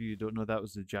for those of you who don't know, that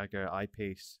was the Jaguar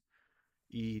I-Pace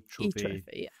E-Trophy.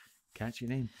 Yeah. Catchy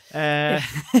name.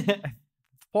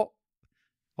 What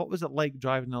was it like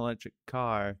driving an electric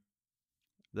car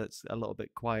that's a little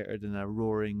bit quieter than a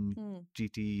roaring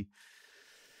GT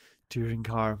touring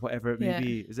car, whatever it may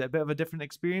be? Is it a bit of a different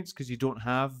experience because you don't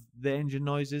have the engine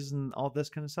noises and all this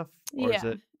kind of stuff? Or is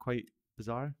it quite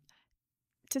bizarre?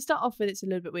 To start off with, it's a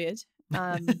little bit weird.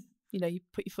 You know, you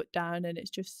put your foot down and it's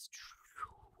just...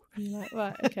 You're like,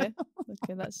 right, okay,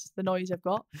 that's the noise I've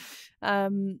got.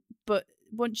 But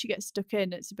once you get stuck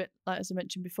in, it's a bit like, as I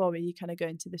mentioned before, where you kind of go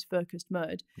into this focused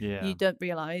mode. You don't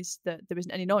realise that there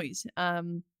isn't any noise.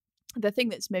 The thing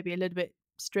that's maybe a little bit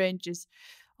strange is,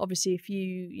 obviously, if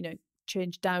you know,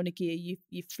 change down a gear,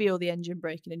 you feel the engine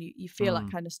braking, and you feel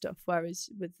that kind of stuff. Whereas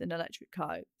with an electric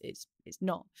car, it's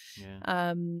not.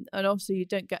 And also, you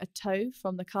don't get a tow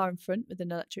from the car in front with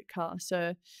an electric car.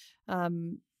 So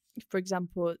for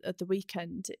example, at the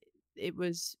weekend, it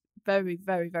was very,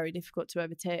 very, very difficult to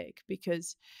overtake,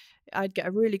 because I'd get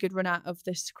a really good run out of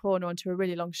this corner onto a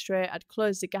really long straight. I'd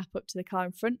close the gap up to the car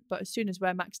in front, but as soon as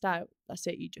we're maxed out, that's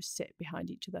it. You just sit behind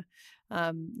each other.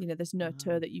 You know, there's no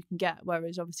tow that you can get.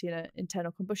 Whereas obviously in an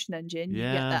internal combustion engine, you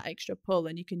get that extra pull,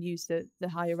 and you can use the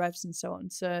higher revs and so on.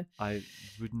 So I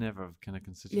would never have kind of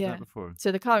considered that before.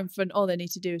 So the car in front, all they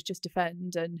need to do is just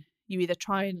defend, and you either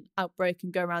try and outbrake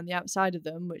and go around the outside of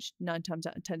them, which 9 times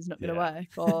out of 10 is not going to work,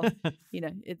 or you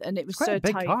know, and it was quite so a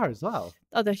big tight. car as well.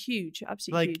 Oh, they're huge,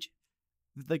 absolutely huge.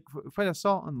 Like when I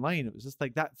saw it online, it was just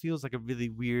like, that feels like a really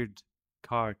weird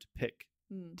car to pick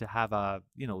to have a,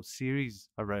 you know, series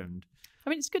around. I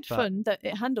mean, it's good fun that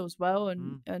it handles well,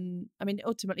 and I mean,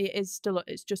 ultimately it's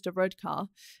just a road car,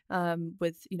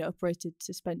 with, you know, uprated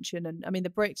suspension, and I mean the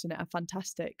brakes in it are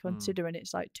fantastic considering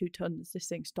it's like 2 tons. This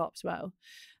thing stops well,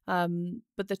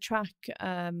 but the track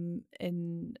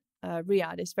in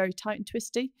Riyadh is very tight and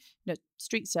twisty. You know,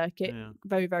 street circuit,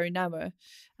 very, very narrow,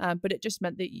 but it just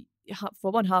meant that for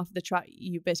one half of the track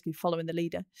you're basically following the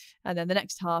leader, and then the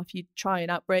next half you try and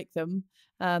outbrake them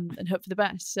and hope for the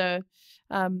best. So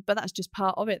but that's just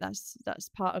part of it. That's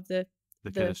part of the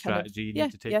kind of strategy you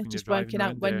need to take when just you're working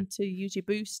out when there. to use your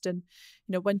boost, and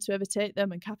you know, when to overtake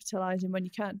them, and capitalizing when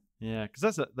you can. Because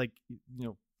that's like, you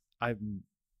know, I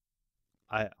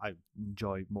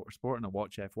enjoy motorsport and I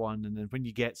watch F1, and then when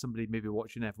you get somebody maybe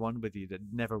watching F1 with you that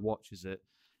never watches it,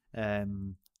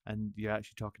 and you're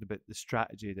actually talking about the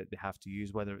strategy that they have to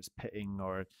use, whether it's pitting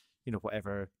or, you know,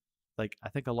 whatever. Like, I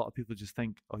think a lot of people just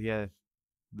think, oh yeah,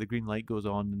 the green light goes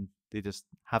on and they just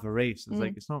have a race. It's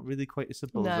like, it's not really quite as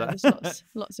simple as that. There's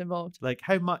lots involved. Like,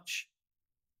 how much,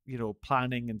 you know,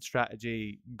 planning and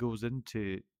strategy goes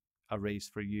into a race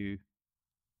for you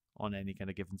on any kind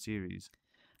of given series?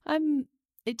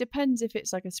 It depends if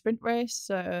it's like a sprint race.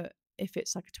 So if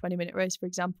it's like a 20-minute race, for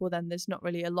example, then there's not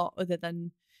really a lot other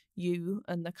than you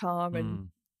and the car and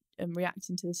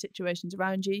reacting to the situations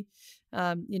around you.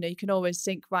 You know, you can always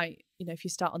think, right, you know, if you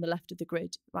start on the left of the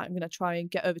grid, right, I'm going to try and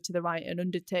get over to the right and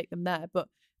undertake them there. But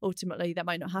ultimately that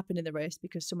might not happen in the race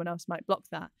because someone else might block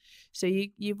that. So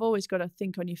you've always got to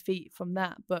think on your feet from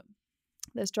that. But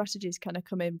the strategies kind of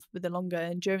come in with the longer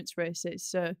endurance races.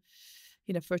 So,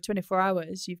 you know, for 24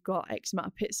 hours, you've got X amount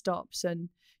of pit stops, and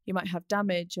you might have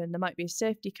damage, and there might be a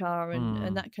safety car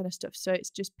and that kind of stuff. So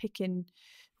it's just picking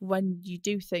when you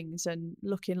do things and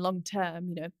looking long term,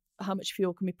 you know, how much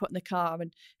fuel can we put in the car,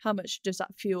 and how much does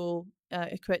that fuel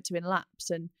equate to in laps,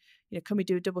 and, you know, can we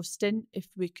do a double stint if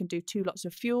we can do 2 lots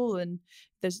of fuel? And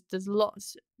there's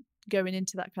lots going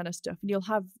into that kind of stuff, and you'll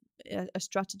have a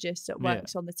strategist that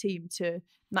works on the team to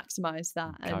maximize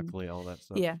that and calculate all that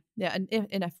stuff. And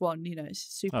in F1, you know, it's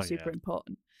super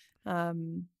important.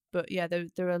 But yeah,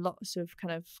 there are lots of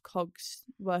kind of cogs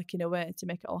working away to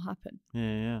make it all happen.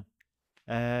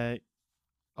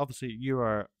 Obviously you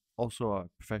are also a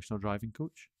professional driving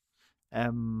coach.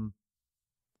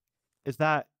 Is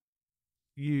that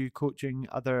you coaching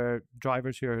other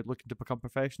drivers who are looking to become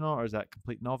professional, or is that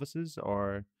complete novices,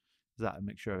 or is that a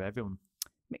mixture of everyone?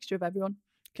 Mixture of everyone.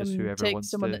 Just Can take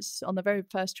someone that's on the very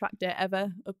first track day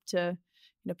ever up to,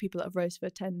 you know, people that have raced for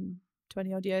 10,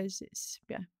 20 odd years. It's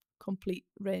complete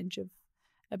range of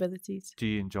abilities. Do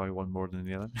you enjoy one more than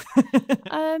the other?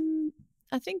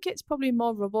 I think it's probably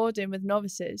more rewarding with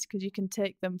novices because you can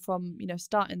take them from,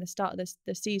 starting the start of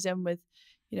the season with,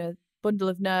 bundle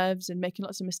of nerves and making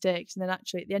lots of mistakes, and then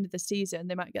actually at the end of the season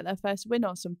they might get their first win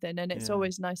or something, and it's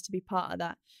always nice to be part of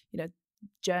that,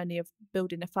 journey of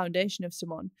building a foundation of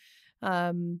someone.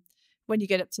 When you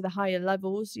get up to the higher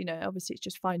levels, obviously it's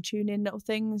just fine-tuning little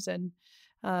things, and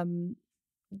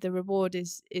the reward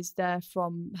is there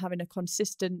from having a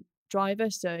consistent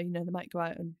driver. So they might go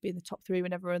out and be in the top 3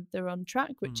 whenever they're on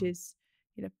track, which is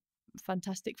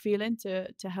fantastic feeling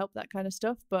to help that kind of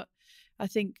stuff. But I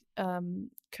think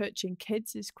coaching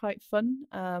kids is quite fun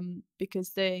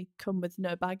because they come with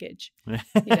no baggage.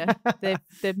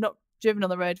 They've not driven on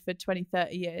the road for 20-30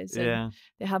 years, and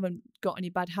they haven't got any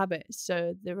bad habits,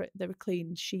 so they're a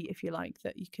clean sheet, if you like,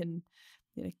 that you can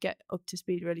get up to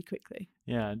speed really quickly.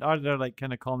 And are there like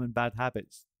kind of common bad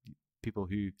habits, people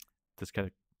who just kind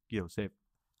of say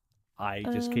I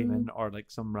just came in, or like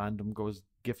some random goes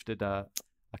gifted a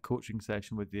coaching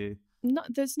session with you?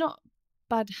 There's not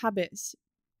bad habits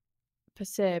per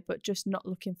se, but just not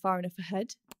looking far enough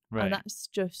ahead. Right. And that's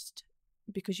just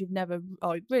because you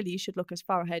should look as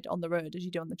far ahead on the road as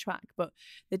you do on the track. But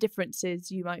the difference is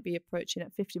you might be approaching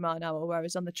at 50 mile an hour,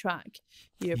 whereas on the track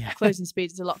your closing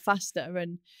speed is a lot faster,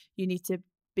 and you need to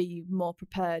be more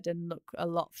prepared and look a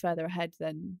lot further ahead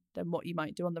than what you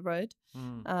might do on the road.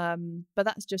 But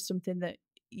that's just something that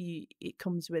it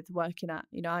comes with working at.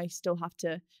 I still have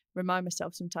to remind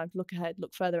myself sometimes, look ahead,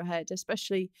 look further ahead,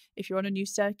 especially if you're on a new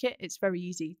circuit. It's very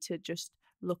easy to just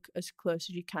look as close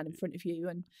as you can in front of you,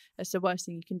 and that's the worst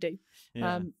thing you can do.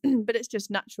 But it's just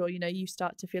natural, you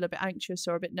start to feel a bit anxious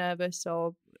or a bit nervous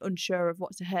or unsure of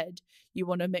what's ahead. You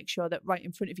want to make sure that right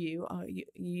in front of you, you're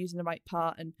using the right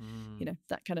part, and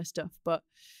that kind of stuff. But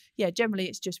generally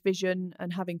it's just vision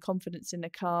and having confidence in the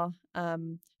car,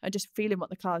 and just feeling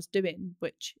what the car's doing,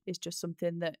 which is just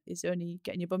something that is only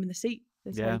getting your bum in the seat.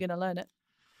 That's how you're going to learn it.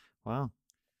 Wow.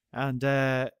 And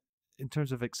in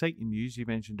terms of exciting news, you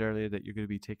mentioned earlier that you're going to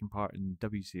be taking part in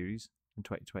W Series in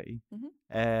 2020.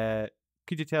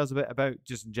 Could you tell us a bit about,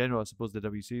 just in general, I suppose, the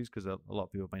W Series, because a lot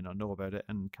of people might not know about it,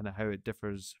 and kind of how it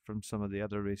differs from some of the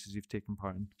other races you've taken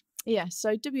part in?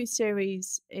 So W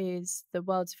Series is the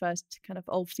world's first kind of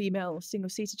all-female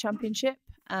single-seater championship,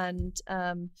 and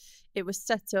it was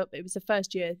set up, it was the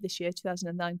first year this year,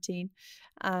 2019,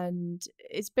 and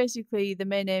it's basically, the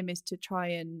main aim is to try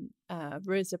and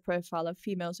raise the profile of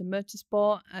females in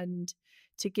motorsport, and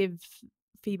to give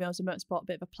females in motorsport a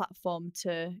bit of a platform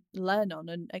to learn on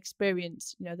and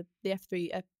experience. The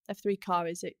F3 car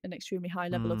is an extremely high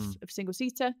level of single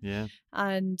seater,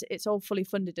 and it's all fully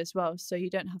funded as well, so you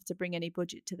don't have to bring any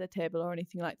budget to the table or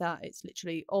anything like that. It's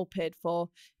literally all paid for,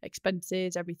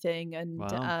 expenses, everything, and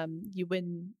you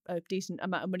win a decent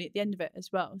amount of money at the end of it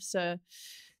as well. So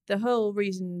the whole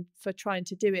reason for trying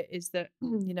to do it is that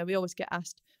we always get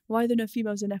asked, why are there no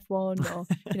females in F1, or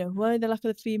why are there lack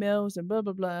of the females, and blah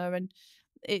blah blah, and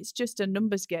it's just a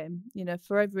numbers game.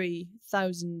 For every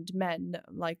 1,000 men that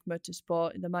like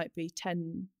motorsport, there might be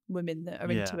 10 women that are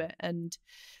into it. And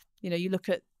you look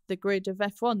at the grid of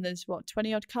F1, there's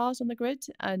 20 odd cars on the grid,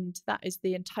 and that is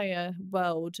the entire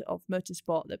world of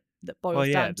motorsport that boils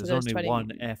down to those 20. There's only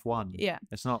one F1.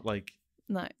 It's not like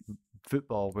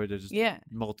football where there's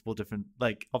multiple different,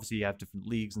 like, obviously you have different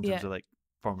leagues in terms of like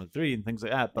Formula 3 and things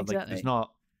like that, but like there's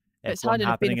not F1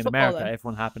 happening in America,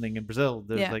 F1 happening in Brazil.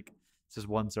 There's like, it's just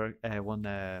one series.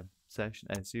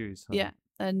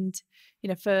 And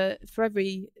for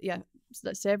every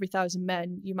let's say every 1,000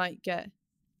 men, you might get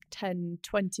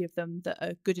 10-20 of them that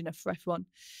are good enough for F1.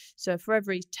 So for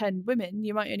every 10 women,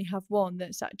 you might only have one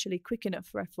that's actually quick enough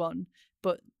for F1,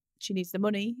 but she needs the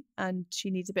money and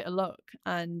she needs a bit of luck,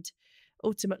 and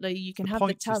ultimately you can have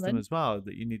the talent system as well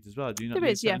that you need as well. Do you not? There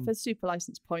is, for super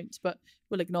license points, but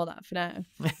we'll ignore that for now.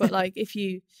 But like, if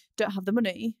you don't have the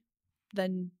money,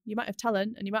 then you might have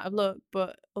talent and you might have luck,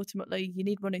 but ultimately you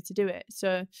need money to do it.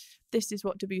 So this is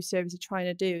what W Series are trying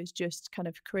to do, is just kind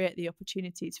of create the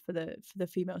opportunities for the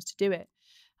females to do it.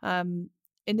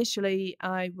 Initially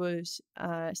I was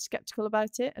skeptical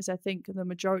about it, as I think the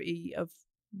majority of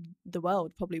the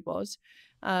world probably was,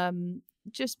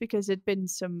 just because there'd been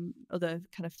some other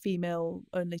kind of female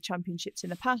only championships in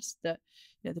the past that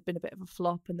they've been a bit of a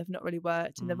flop and they've not really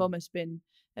worked, and they've almost been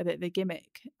a bit of a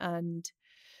gimmick. And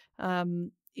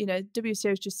W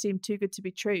Series just seemed too good to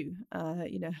be true,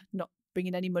 not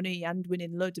bringing any money and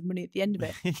winning loads of money at the end of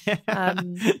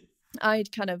it.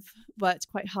 I'd kind of worked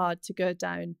quite hard to go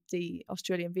down the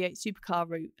Australian V8 supercar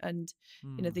route, and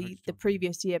the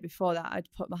previous year before that, I'd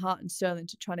put my heart and soul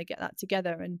into trying to get that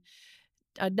together, and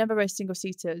I'd never raced single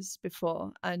seaters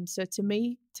before, and so to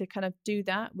me, to kind of do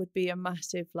that would be a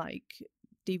massive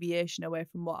deviation away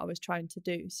from what I was trying to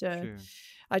do. So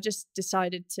I just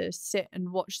decided to sit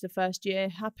and watch the first year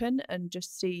happen and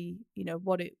just see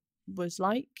what it was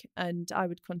like, and I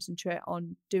would concentrate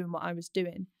on doing what I was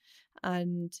doing.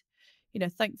 And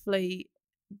thankfully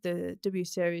the W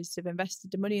Series have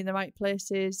invested the money in the right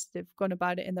places, they've gone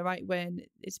about it in the right way, and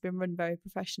it's been run very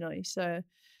professionally. So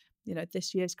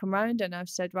this year's come round and I've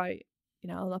said, right,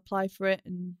 I'll apply for it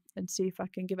and see if I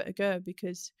can give it a go,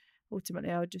 because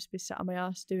ultimately I would just be sat on my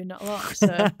ass doing not a lot.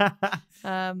 So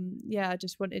I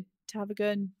just wanted to have a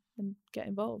go and get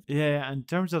involved. Yeah, in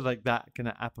terms of like that kind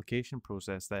of application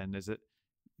process, then is it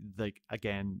like,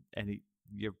 again,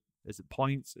 is it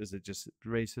points? Is it just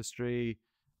race history?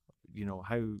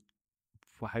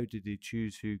 How do they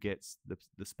choose who gets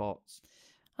the spots?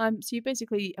 So you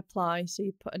basically apply, so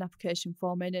you put an application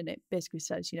form in, and it basically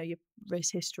says, your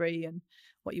race history and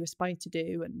what you aspire to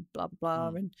do and blah, blah,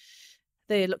 blah. And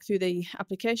they look through the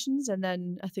applications, and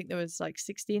then I think there was like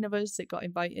 16 of us that got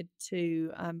invited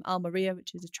to Almeria,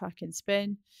 which is a track in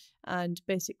Spain. And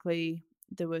basically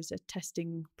there was a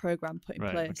testing program put in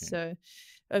place. Okay. So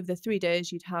over the 3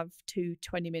 days, you'd have two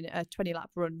 20-lap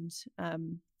runs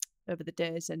over the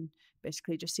days, and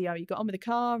basically just see how you got on with the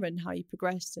car and how you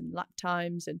progressed and lap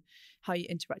times and how you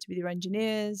interacted with your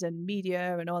engineers and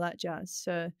media and all that jazz.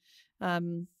 So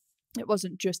it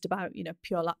wasn't just about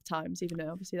pure lap times, even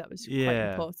though obviously that was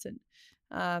quite important.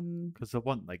 Because I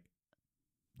want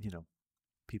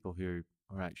people who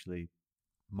are actually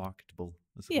marketable,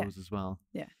 I suppose, as well.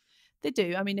 Yeah, they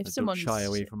do. I mean, if someone shy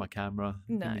away from a camera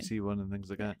when you see one and things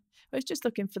like that. Well, it's just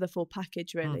looking for the full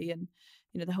package, really. And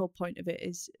the whole point of it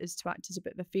is to act as a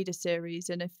bit of a feeder series.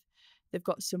 And if they've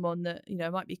got someone that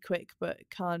might be quick but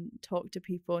can't talk to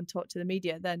people and talk to the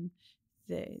media, then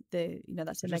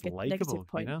that's a negative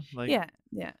point.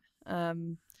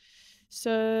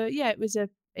 So it was a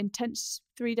intense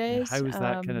 3 days. How was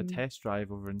that kind of test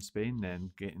drive over in Spain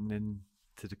then, getting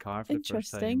into the car for the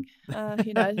first time?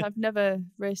 I've never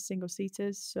raced single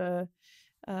seaters, so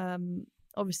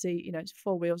obviously it's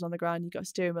 4 wheels on the ground, you've got a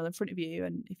steering wheel in front of you,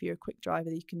 and if you're a quick driver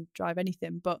you can drive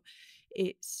anything, but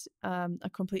it's a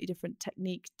completely different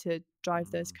technique to drive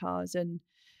those cars, and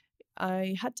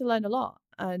I had to learn a lot.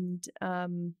 And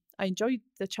I enjoyed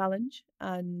the challenge,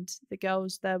 and the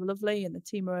girls there were lovely, and the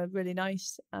team were really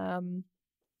nice.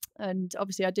 And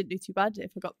obviously I didn't do too bad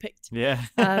if I got picked. Yeah.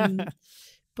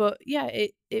 But yeah,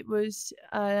 it was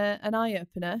an eye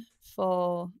opener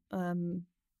for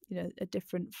a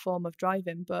different form of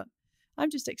driving. But I'm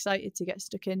just excited to get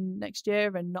stuck in next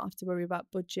year and not have to worry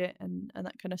about budget and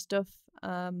that kind of stuff.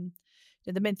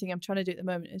 The main thing I'm trying to do at the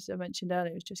moment, as I mentioned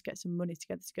earlier, is just get some money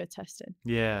together to go testing.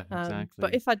 Yeah, exactly.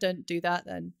 But if I don't do that,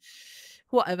 then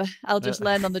whatever, I'll just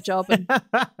learn on the job, and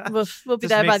we'll be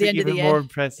there by the end of the year. More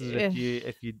impressive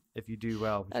if you do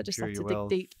well. I just sure have you to will.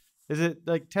 dig deep. Is it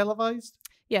like televised?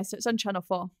 Yeah, so it's on Channel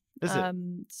 4. Is it?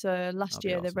 So last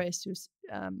year the race was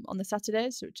on the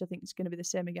Saturdays, which I think is going to be the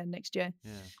same again next year.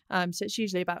 Yeah. So it's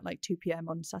usually about like 2 p.m.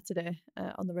 on Saturday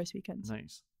on the race weekends.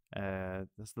 Nice.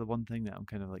 That's the one thing that I'm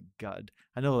kind of like gutted.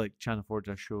 I know like Channel 4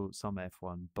 does show some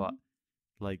F1, but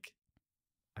like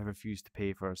I refuse to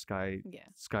pay for a Sky,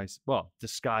 the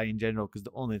Sky in general, because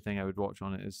the only thing I would watch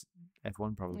on it is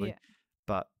F1 probably. Yeah.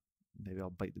 But maybe I'll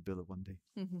bite the bullet one day.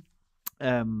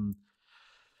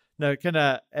 Now,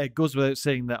 it goes without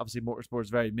saying that obviously motorsport is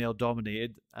very male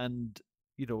dominated, and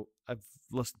I've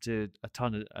listened to a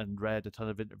ton and read a ton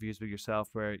of interviews with yourself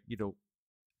where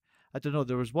I don't know,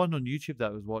 there was one on YouTube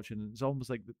that I was watching, and it's almost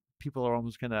like people are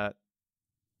almost kind of,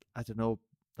 I don't know,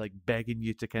 like begging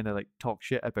you to kind of like talk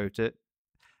shit about it,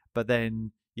 but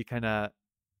then you kind of,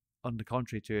 on the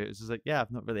contrary to it, it's just like, yeah,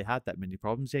 I've not really had that many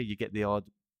problems. Yeah, you get the odd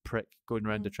prick going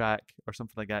around the track or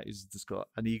something like that who's just got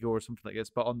an ego or something like this,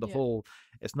 but on the whole,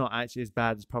 it's not actually as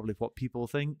bad as probably what people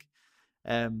think.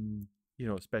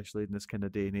 Especially in this kind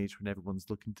of day and age when everyone's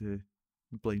looking to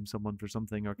blame someone for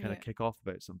something or kind of kick off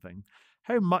about something.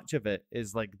 How much of it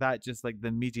is like that, just like the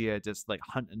media just like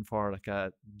hunting for like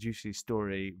a juicy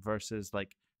story, versus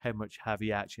like how much have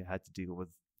you actually had to deal with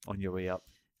on your way up?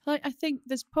 Like, I think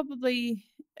there's probably,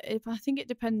 I think it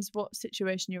depends what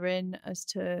situation you're in as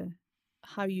to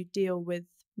how you deal with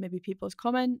maybe people's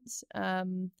comments. I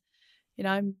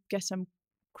guess I'm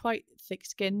quite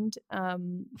thick-skinned,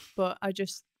 but I'm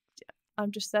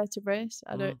just there to race.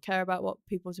 I don't care about what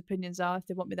people's opinions are. If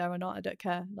they want me there or not, I don't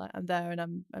care. Like, I'm there, and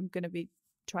I'm going to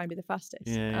try and be the fastest.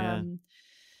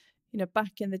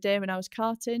 back in the day when I was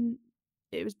karting,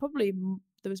 it was probably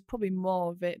there was probably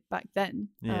more of it back then.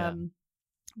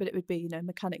 But it would be,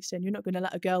 mechanics saying, you're not going to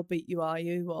let a girl beat you, are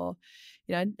you? Or,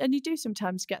 and you do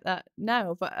sometimes get that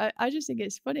now. But I just think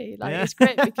it's funny. Like, it's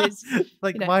great because...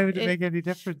 why would it make any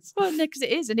difference? Well, no, because it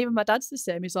is. And even my dad's the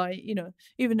same. He's like,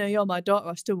 even though you're my daughter,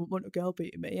 I still wouldn't want a girl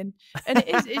beating me. And it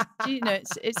is,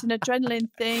 it's an adrenaline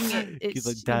thing. It's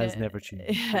like, dad's never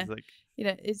changed.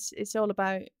 Yeah, it's all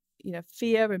about,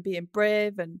 fear and being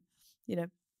brave and,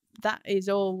 that is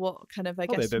all what kind of, I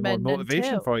Probably guess, a bit men more motivation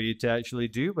entail. for you to actually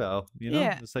do well,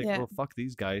 Yeah, it's like, well, fuck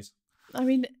these guys. I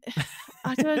mean,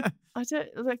 I don't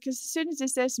like, as soon as they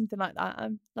say something like that,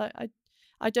 I'm like,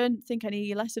 I don't think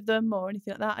any less of them or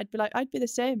anything like that. I'd be like, I'd be the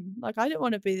same. Like, I don't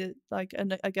want to be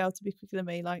a girl to be quicker than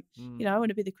me. Like, I want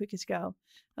to be the quickest girl.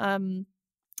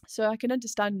 So I can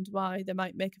understand why they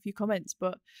might make a few comments,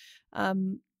 but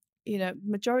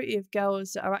majority of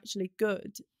girls that are actually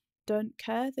good don't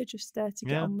care. They're just there to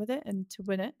get on with it and to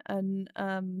win it. And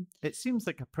it seems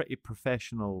like a pretty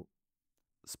professional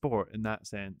sport in that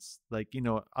sense. Like,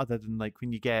 other than like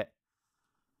when you get,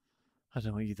 I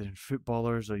don't know, either in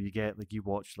footballers or you get like, you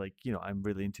watch like, I'm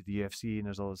really into the UFC and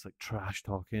there's all this like trash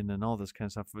talking and all this kind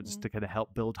of stuff just to kind of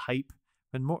help build hype.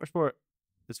 And motorsport,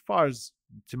 as far as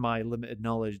to my limited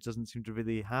knowledge, doesn't seem to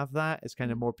really have that. It's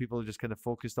kind of more people are just kind of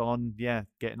focused on,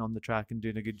 getting on the track and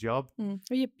doing a good job. Well,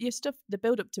 your stuff, the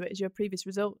build up to it is your previous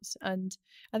results. And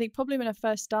I think probably when I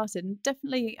first started, and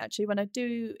definitely actually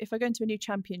if I go into a new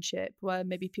championship where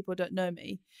maybe people don't know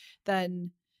me,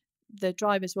 then the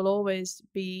drivers will always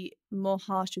be more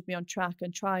harsh with me on track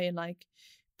and try and like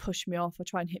push me off or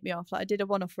try and hit me off. Like I did a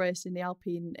one-off race in the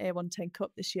Alpine A110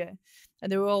 Cup this year, and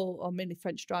they were all mainly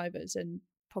French drivers, and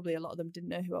probably a lot of them didn't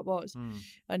know who I was.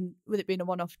 And with it being a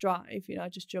one-off drive, I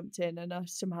just jumped in and I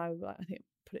somehow, I think,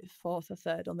 put it fourth or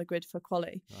third on the grid for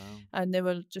quali. Wow. And they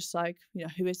were just like,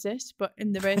 who is this? But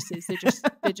in the races,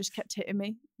 they just kept hitting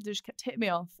me. They just kept hitting me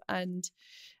off. And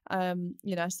I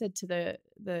said to the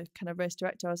kind of race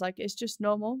director, I was like, it's just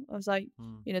normal. I was like,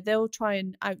 they'll try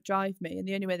and outdrive me, and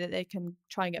the only way that they can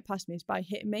try and get past me is by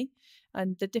hitting me.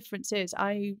 And the difference is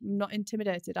I'm not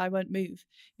intimidated. I won't move.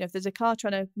 If there's a car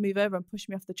trying to move over and push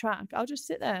me off the track, I'll just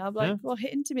sit there. I'm like, well,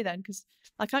 hit into me then, because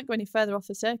I can't go any further off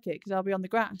the circuit because I'll be on the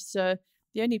grass. So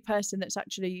the only person that's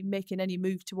actually making any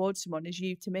move towards someone is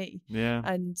you to me. Yeah.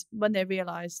 And when they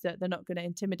realise that they're not going to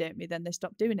intimidate me, then they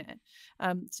stop doing it.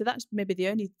 So that's maybe the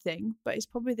only thing, but it's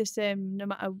probably the same no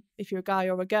matter if you're a guy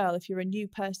or a girl. If you're a new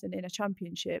person in a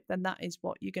championship, then that is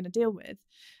what you're going to deal with.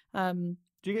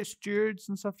 Do you get stewards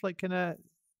and stuff like kind of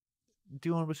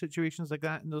dealing with situations like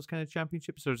that in those kind of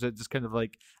championships, or is it just kind of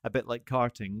like a bit like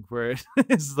karting where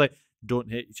it's like don't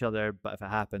hit each other, but if it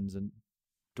happens, and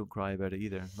don't cry about it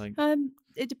either? Like,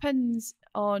 it depends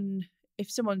on if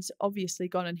someone's obviously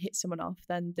gone and hit someone off,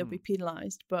 then they'll be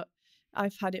penalised. But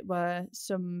I've had it where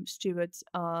some stewards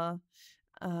are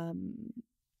on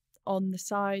the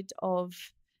side of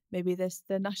maybe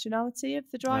the nationality of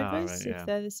the drivers, if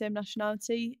they're the same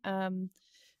nationality.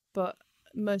 But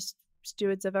most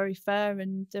stewards are very fair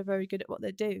and they're very good at what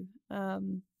they do.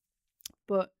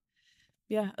 But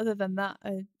yeah, other than that,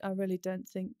 I really don't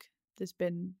think there's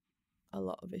been a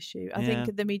lot of issue. I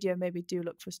think the media maybe do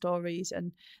look for stories,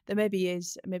 and there maybe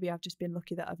I've just been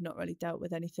lucky that I've not really dealt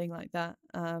with anything like that.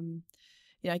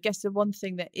 I guess the one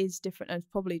thing that is different and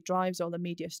probably drives all the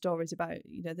media stories about,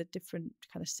 the different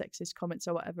kind of sexist comments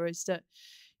or whatever, is that,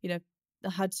 I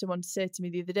had someone say to me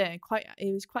the other day,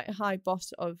 he was quite a high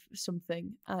boss of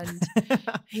something, and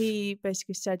he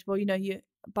basically said, well, you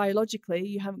biologically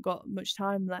you haven't got much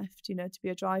time left, to be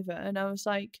a driver. And I was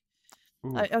like,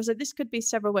 I was like, this could be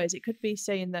several ways. It could be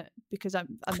saying that because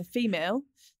I'm a female,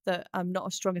 that I'm not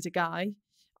as strong as a guy,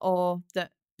 or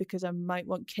that because I might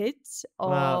want kids,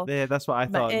 or that's what I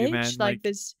thought age. You meant. Like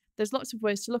there's lots of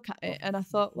ways to look at it, and I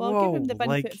thought, well, I'll give him the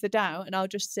benefit of the doubt, and I'll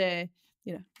just say,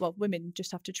 well, women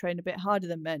just have to train a bit harder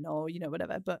than men, or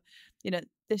whatever. But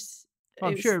this.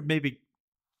 Well, I'm sure maybe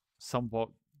somewhat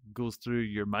goes through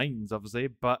your minds, obviously,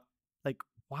 but like,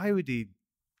 why would he?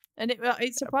 And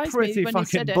it surprised me when he said it.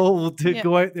 Pretty fucking bold to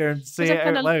go out there and say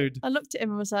it out loud. I looked at him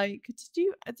and was like,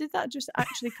 did that just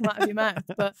actually come out of your mouth?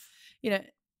 But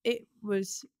it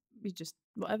was just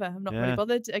whatever. I'm not really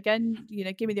bothered. Again,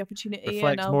 give me the opportunity.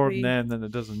 Reflects more on them than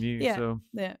it does on you. Yeah, so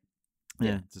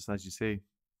yeah. Just as you say,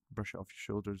 brush it off your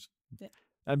shoulders. Yeah.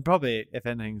 And probably, if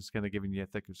anything's kind of giving you a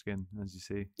thicker skin, as you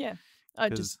say. Yeah.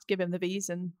 I'd just give him the V's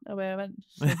and away I went.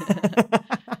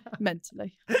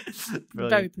 Mentally.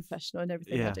 Very professional in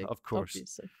everything I do. Of course.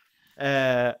 Obviously.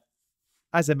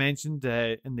 As I mentioned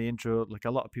in the intro, like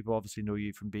a lot of people obviously know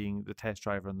you from being the test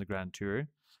driver on the Grand Tour.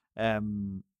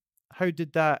 how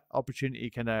did that opportunity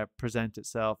kind of present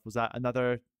itself? Was that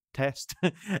another test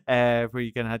where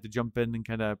you kind of had to jump in and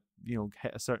kind of, you know,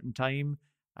 hit a certain time?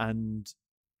 And,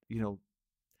 you know,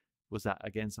 was that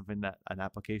again something that an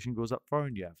application goes up for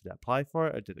and you have to apply for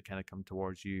it, or did it kind of come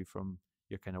towards you from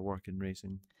your kind of work in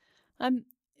racing?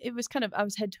 It was kind of, I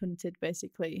was headhunted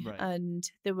basically, Right. and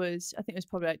there was, I think it was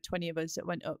probably like 20 of us that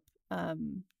went up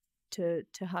to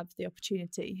have the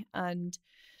opportunity. And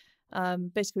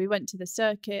basically we went to the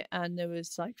circuit and there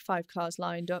was like 5 cars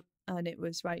lined up, and it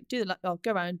was right, do the lap,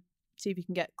 go around, see if you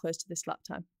can get close to this lap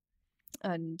time.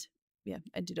 And yeah,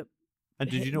 ended up. And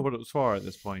did you know what it was for at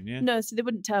this point? Yeah. No, so they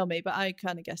wouldn't tell me, but I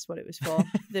kind of guessed what it was for.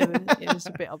 It was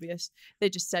a bit obvious. They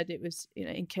just said it was, you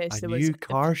know, in case there was a new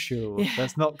car show. Yeah.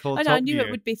 That's not called I know, Top I knew Gear. it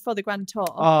would be for the Grand Tour.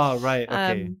 Oh, right,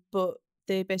 okay. But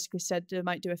they basically said they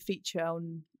might do a feature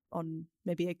on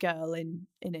maybe a girl in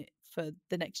it for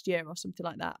the next year or something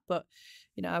like that. But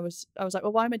you know, I was like,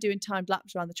 well, why am I doing timed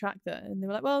laps around the track then? And they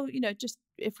were like, well, you know, just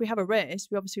if we have a race,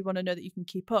 we obviously want to know that you can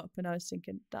keep up. And I was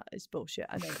thinking, that is bullshit.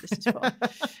 I know what this is for.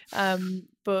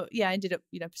 But yeah, I ended up,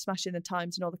 you know, smashing the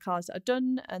times in all the cars that I'd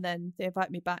done, and then they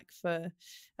invited me back for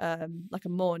like a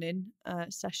morning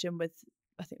session with,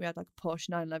 I think we had like a Porsche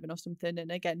 911 or something,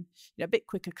 and again, you know, a bit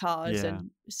quicker cars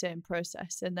and same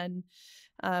process. And then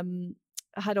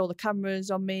I had all the cameras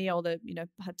on me, all the, you know,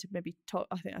 had to maybe talk,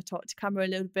 I think I talked to camera a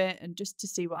little bit, and just to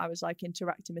see what I was like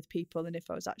interacting with people and if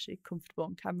I was actually comfortable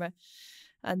on camera.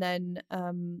 And then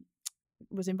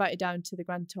was invited down to the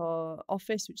Grand Tour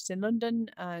office, which is in London,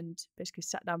 and basically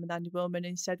sat down with Andy Willman and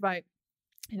he said, right,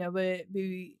 you know,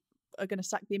 we are going to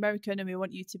sack the American and we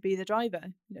want you to be the driver.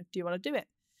 You know, do you want to do it?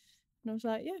 And I was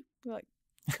like, yeah. We're like,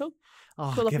 cool.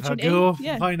 Cool give opportunity. It a go.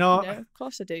 Yeah. Why not? You know, of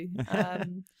course I do.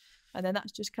 And then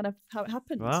that's just kind of how it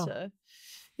happened. Wow. So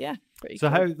yeah, pretty so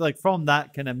cool. how, like, from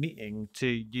that kind of meeting to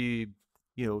you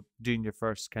know, doing your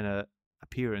first kind of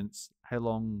appearance, how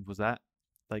long was that,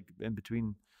 like, in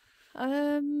between?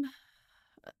 I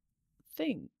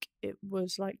think it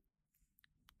was like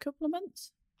a couple of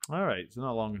months. All right, so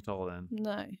not long at all then.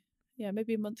 No. Yeah,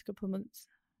 maybe a month, couple of months.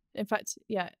 In fact,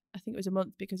 yeah, I think it was a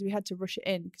month because we had to rush it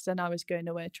in because then I was going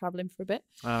away traveling for a bit.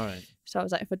 All right. So I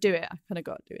was like, if I do it, I kind of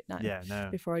got to do it now. Yeah, no.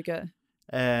 Before I go.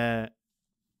 I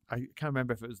can't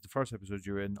remember if it was the first episode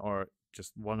you were in or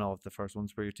just one of the first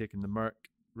ones where you're taking the Merc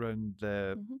round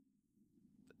the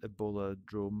Ebola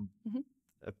drome.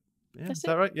 Yeah, is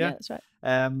that right? Yeah, that's right.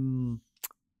 And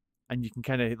you can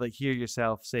kind of like hear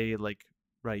yourself say like,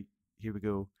 right, here we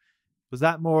go. Was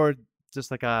that more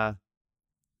just like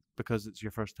because it's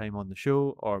your first time on the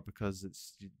show, or because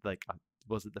it's like,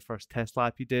 was it the first test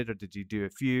lap you did, or did you do a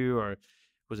few, or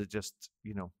was it just,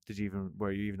 you know,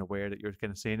 were you even aware that you were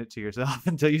kind of saying it to yourself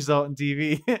until you saw it on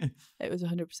TV? It was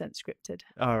 100% scripted.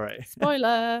 All right.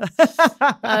 Spoiler.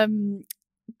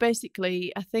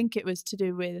 Basically, I think it was to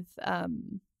do with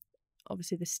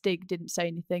obviously the Stig didn't say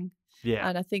anything. Yeah.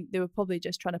 And I think they were probably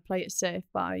just trying to play it safe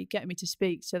by getting me to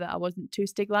speak so that I wasn't too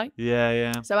Stig-like. Yeah,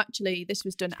 yeah. So actually, this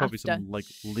was done probably after. Some like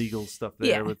legal stuff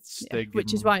there with Stig. Yeah.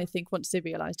 Which is why I think once they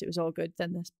realised it was all good,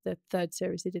 then the third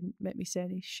series, they didn't make me say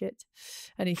any shit,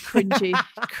 any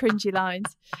cringy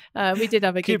lines. We did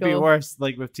have a giggle. Could be worse,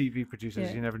 like with TV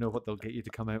producers. You never know what they'll get you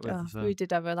to come out with. So. We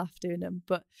did have a laugh doing them.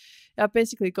 But I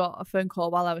basically got a phone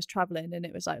call while I was travelling, and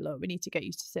it was like, look, we need to get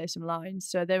you to say some lines.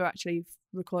 So they were actually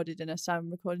recorded in a sound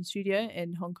recording studio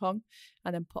in Hong Kong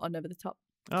and then put on over the top.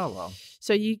 Oh, wow.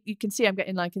 So you can see I'm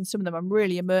getting like, in some of them I'm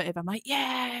really emotive. I'm like,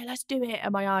 yeah, let's do it.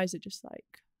 And my eyes are just like,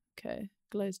 okay,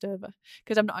 glazed over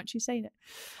because I'm not actually saying it.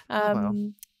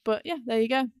 But yeah, there you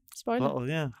go. Spoiler. Well,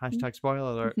 yeah, hashtag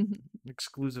spoiler alert.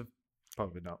 Exclusive.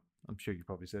 Probably not. I'm sure you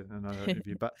probably said it in another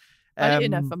interview, but I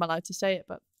don't know if I'm allowed to say it,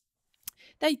 but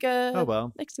there you go. Oh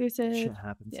well, exclusive. Shit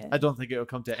happens. Yeah. I don't think it'll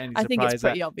come to any surprise. I think it's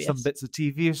pretty obvious. Some bits of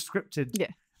TV are scripted. Yeah.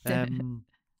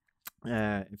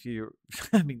 If you,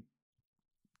 I mean,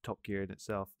 Top Gear in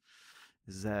itself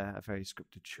is a very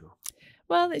scripted show.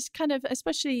 Well, it's kind of,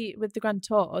 especially with the Grand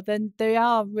Tour, then they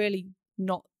are really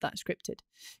not that scripted.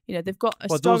 You know, they've got a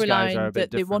storyline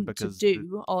that they want to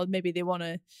do, or maybe they want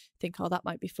to think, oh, that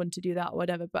might be fun to do that or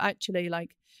whatever. But actually,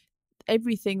 like,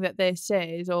 everything that they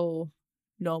say is all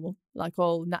normal, like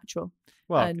all natural.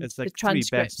 Well, and it's like the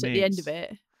transcripts at the end of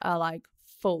it are like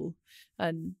full,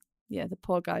 and yeah, the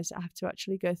poor guys that have to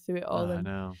actually go through it all. I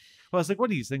know. Well, it's like one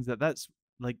of these things that's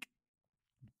like,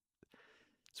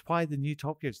 it's why the new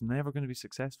Top Gear is never going to be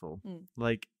successful.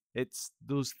 Like, it's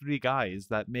those three guys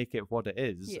that make it what it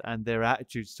is, and their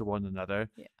attitudes to one another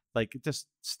like just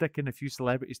sticking a few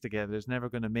celebrities together is never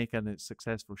going to make a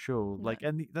successful show. No. Like,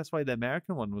 and that's why the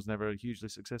American one was never hugely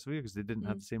successful, because they didn't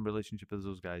have the same relationship as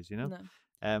those guys, you know. No.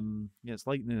 Yeah, it's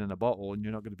lightning in a bottle, and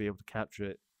you're not going to be able to capture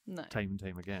it No. time and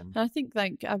time again. And I think,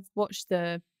 like, I've watched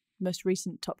the most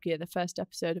recent Top Gear, the first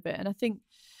episode of it, and I think,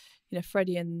 you know,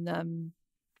 Freddie and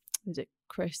was it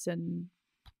Chris and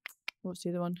what's the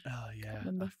other one? Oh yeah,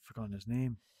 I've forgotten his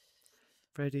name.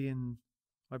 Freddie and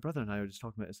my brother and I were just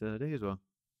talking about this the other day as well.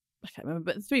 I can't remember,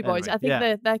 but the three boys, Anyway, I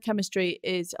think their chemistry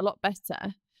is a lot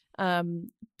better.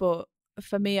 But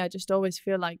for me, I just always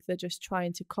feel like they're just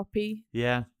trying to copy,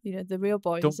 yeah, you know, the real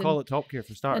boys. Don't call it Top Gear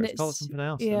for starters. Call it it's- something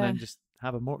else, yeah. and then just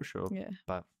have a motor show. Yeah.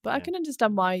 But I can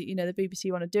understand why, you know, the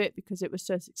BBC want to do it, because it was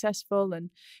so successful,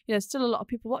 and, you know, still a lot of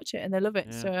people watch it and they love it.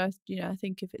 Yeah. So, you know, I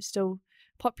think if it's still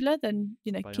popular, then,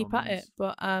 you know, By keep all at means. it.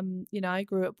 But you know, I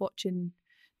grew up watching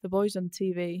the boys on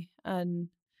TV, and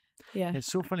yeah, It's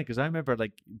so funny because I remember,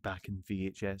 like, back in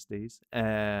VHS days,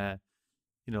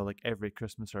 you know, like every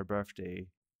Christmas or birthday,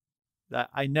 that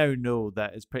I now know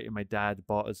that it's pretty my dad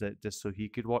bought us it just so he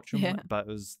could watch them, Yeah. but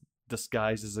it was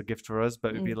disguised as a gift for us.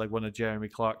 But it would be like one of Jeremy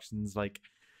Clarkson's, like,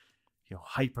 you know,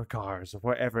 hypercars or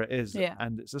whatever it is. Yeah.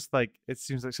 And it's just like, it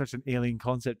seems like such an alien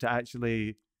concept to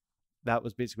actually, that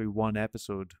was basically one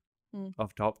episode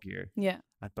of Top Gear. yeah,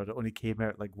 But it only came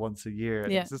out like once a year.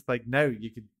 And Yeah. it's just like, now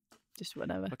you could, just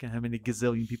whatever. look at how many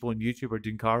gazillion people on YouTube are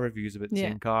doing car reviews about the Yeah.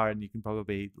 same car, and you can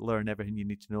probably learn everything you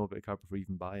need to know about a car before you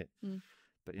even buy it.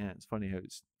 But yeah, it's funny how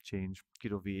it's changed.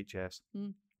 Good old VHS.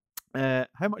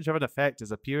 How much of an effect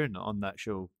has appearing on that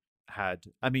show had?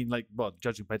 I mean, like, well,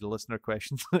 judging by the listener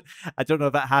questions, I don't know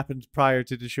if that happened prior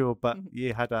to the show, but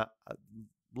you had a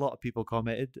lot of people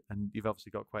commented, and you've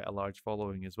obviously got quite a large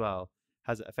following as well.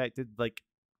 Has it affected, like,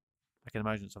 I can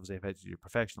imagine it's obviously affected your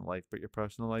professional life, but your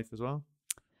personal life as well?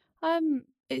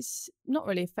 It's not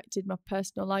really affected my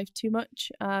personal life too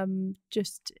much.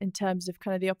 Just in terms of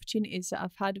kind of the opportunities that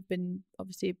I've had have been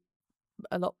obviously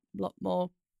a lot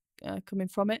more coming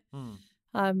from it.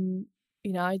 You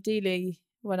know, ideally,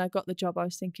 when I got the job, I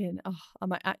was thinking, oh, I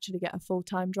might actually get a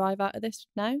full-time drive out of this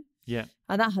now. Yeah.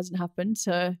 And that hasn't happened.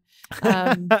 So,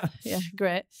 yeah,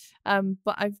 great.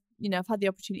 But I've had the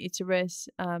opportunity to race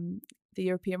the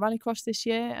European Rallycross this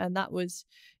year, and that was,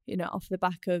 you know, off the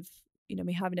back of, you know,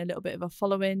 me having a little bit of a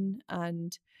following,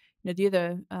 and, you know, the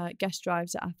other guest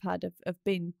drives that I've had have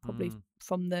been probably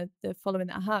from the following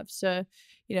that I have. So,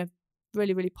 you know,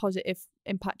 really, really positive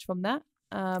impact from that.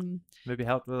 Maybe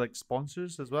help with, like,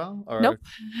 sponsors as well? Or... Nope.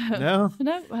 No?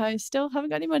 No, I still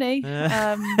haven't got any money. You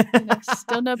know,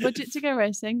 still no budget to go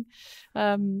racing.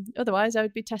 Otherwise, I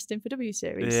would be testing for W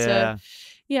Series. Yeah. So,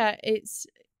 yeah, it's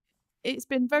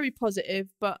been very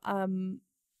positive, but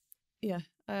yeah,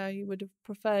 I would have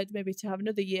preferred maybe to have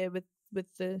another year with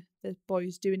the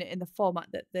boys doing it in the format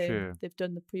that they've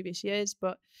done the previous years.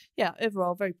 But yeah,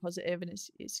 overall very positive, and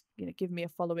it's you know, giving me a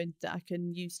following that I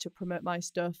can use to promote my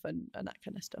stuff and that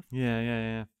kind of stuff.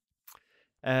 Yeah.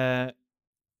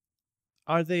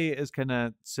 Are they as kind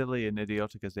of silly and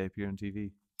idiotic as they appear on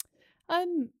TV?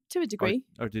 To a degree.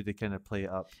 Or do they kind of play it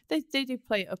up? They do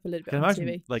play it up a little bit I on imagine,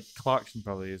 TV. like, Clarkson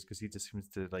probably is, because he just seems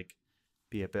to, like,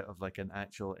 be a bit of, like, an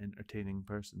actual entertaining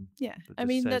person. Yeah, that I just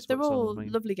mean, says they're what's on his all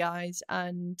mind. lovely guys,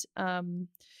 and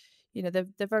you know,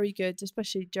 they're very good,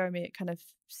 especially Jeremy at kind of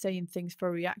saying things for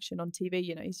a reaction on TV.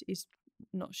 You know, he's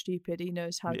not stupid. He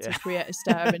knows how to create a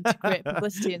star and to create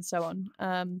publicity and so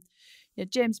on. Yeah,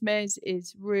 James Mays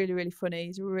is really, really funny.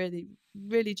 He's a really,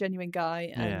 really genuine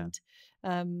guy, and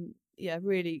yeah,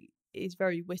 really, he's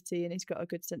very witty, and he's got a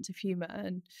good sense of humour.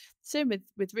 And same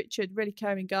with Richard, really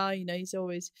caring guy. You know, he's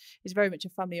very much a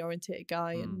family oriented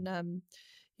guy, and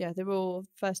yeah, they were all,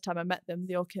 first time I met them,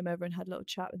 they all came over and had a little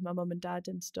chat with my mum and dad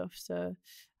and stuff. So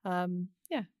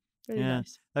yeah, really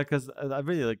nice. Because I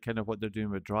really like kind of what they're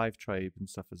doing with Drive Tribe and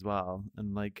stuff as well,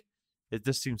 and, like, it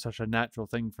just seems such a natural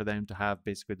thing for them to have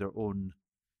basically their own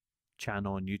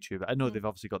channel on YouTube. I know they've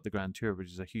obviously got the Grand Tour,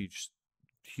 which is a huge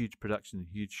production,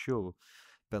 huge show,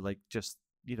 but, like, just,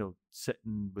 you know,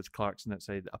 sitting with Clarkson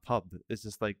outside a pub, it's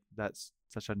just like, that's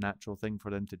such a natural thing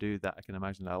for them to do that I can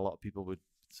imagine that a lot of people would.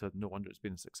 So no wonder it's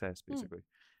been a success, basically.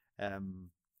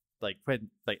 Like, when,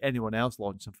 like, anyone else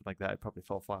launched something like that, it'd probably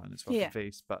fall flat on its fucking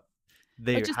face. But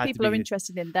they just had people to are be...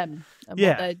 interested in them and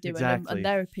Yeah, what they're doing, exactly. and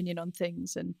their opinion on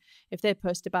things. And if they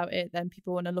post about it, then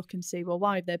people want to look and see, well,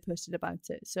 why have they posted about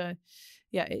it? So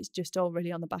yeah, it's just all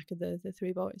really on the back of the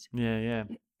three boys. Yeah.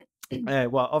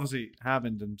 Well, obviously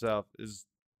Hammond himself is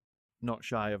not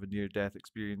shy of a near-death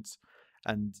experience,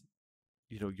 and,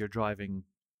 you know, you're driving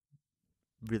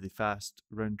really fast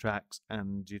round tracks,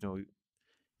 and, you know,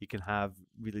 you can have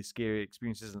really scary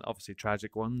experiences and obviously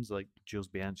tragic ones like Jules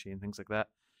Bianchi and things like that,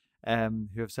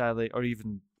 who have sadly, or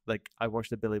even like I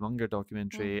watched a Billy Munger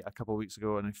documentary a couple of weeks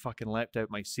ago, and I fucking leapt out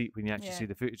my seat when you actually see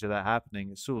the footage of that happening.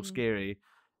 It's so scary.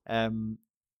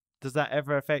 Does that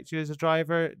ever affect you as a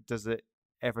driver? Does it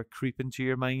ever creep into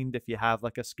your mind if you have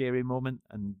like a scary moment?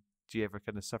 And do you ever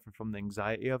kind of suffer from the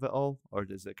anxiety of it all, or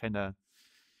does it kind of,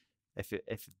 if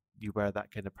you were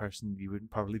that kind of person, you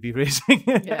wouldn't probably be racing?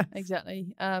 Yeah,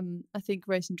 exactly. I think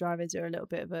racing drivers are a little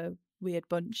bit of a weird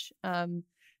bunch.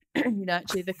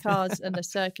 Actually, the cars and the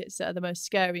circuits that are the most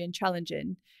scary and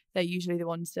challenging, they're usually the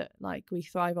ones that like we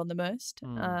thrive on the most.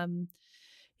 When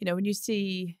you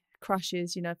see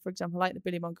crashes, for example, like the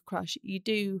Billy Munger crash, you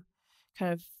do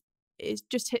kind of, it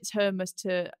just hits home as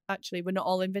to actually we're not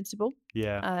all invincible.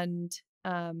 Yeah. And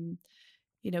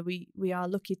we are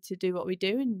lucky to do what we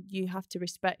do, and you have to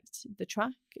respect the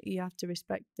track, you have to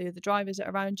respect the other drivers that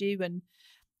are around you, and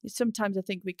sometimes I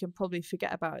think we can probably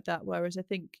forget about that, whereas I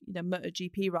think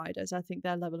MotoGP riders, I think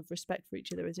their level of respect for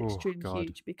each other is extremely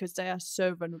huge because they are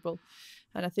so vulnerable.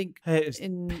 And I think it's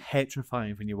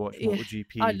petrifying when you watch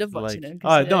MotoGP. I love watching them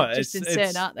because they're just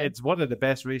insane, aren't they? It's one of the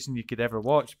best racing you could ever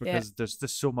watch because there's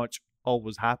just so much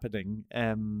always happening,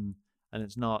 and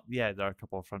it's not, there are a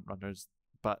couple of front runners,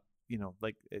 but you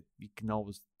can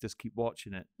always just keep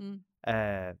watching it.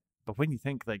 But when you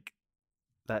think like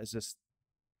that is just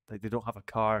like they don't have a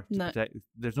car to protect.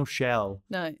 There's no shell.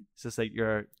 No, it's just like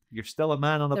you're still a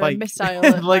man on a bike. A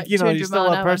missile like you're still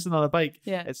a person on a bike.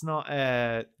 Yeah, it's not.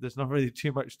 There's not really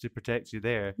too much to protect you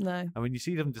there. No, and when you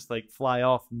see them just like fly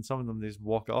off, and some of them they just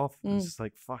walk off, it's just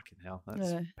like fucking hell.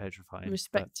 That's petrifying.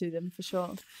 Respect to them for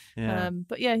sure. Yeah.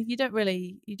 But you don't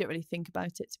really think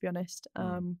about it, to be honest.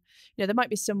 There might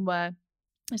be somewhere,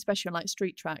 especially on like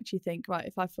street tracks, you think, right,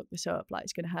 if I fuck this up, like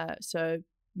it's gonna hurt. So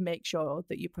make sure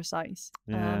that you're precise.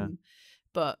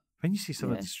 But when you see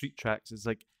some of the street tracks, it's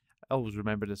like I always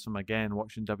remember this from again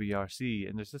watching WRC,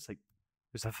 and there's just like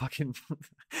there's a fucking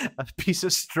a piece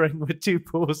of string with two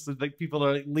posts, and like people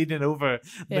are like leaning over,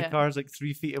 and the car's like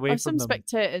 3 feet away from some them.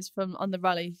 Spectators from on the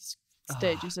rally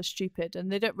stages are stupid,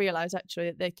 and they don't realize actually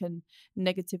that they can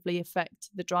negatively affect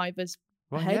the driver's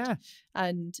head.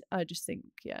 And I just think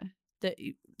that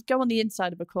you go on the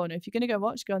inside of a corner. If you're going to go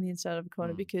watch, go on the inside of a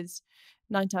corner, because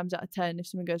 9 times out of 10, if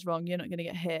something goes wrong, you're not going to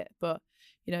get hit. But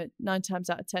 9 times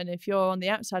out of 10, if you're on the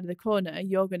outside of the corner,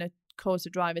 you're going to cause the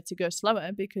driver to go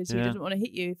slower because he doesn't want to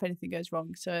hit you if anything goes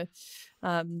wrong. So,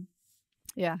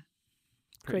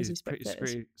 crazy spectators.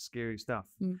 Pretty scary stuff.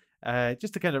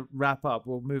 Just to kind of wrap up,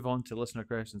 we'll move on to listener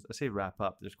questions. I say wrap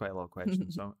up. There's quite a lot of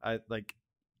questions, so I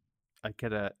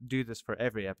kind of do this for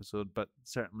every episode, but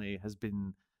certainly has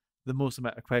been the most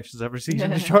amount of questions I've received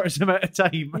in the shortest amount of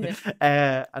time.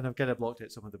 And I've kind of blocked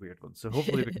out some of the weird ones. So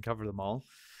hopefully we can cover them all.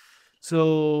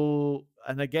 So,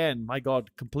 and again, my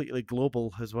God, completely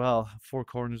global as well. 4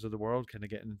 corners of the world kind of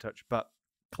getting in touch. But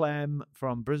Clem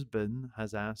from Brisbane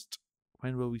has asked,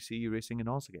 when will we see you racing in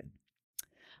Oz again?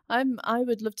 I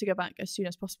would love to go back as soon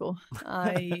as possible.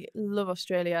 I love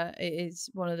Australia. It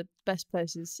is one of the best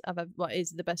places I've ever, it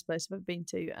is the best place I've ever been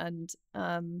to. And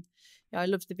I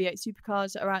love the V8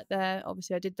 supercars that are out there.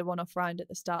 Obviously, I did the one-off round at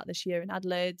the start of this year in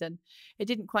Adelaide, and it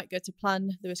didn't quite go to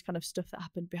plan. There was kind of stuff that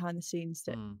happened behind the scenes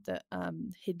that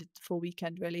hindered the full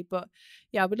weekend, really. But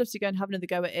I would love to go and have another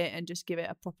go at it and just give it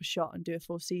a proper shot and do a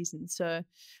full season. So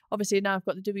obviously now I've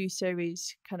got the W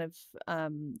Series kind of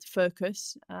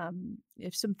focus.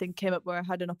 If something came up where I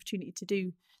had an opportunity to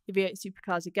do the V8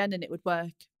 supercars again and it would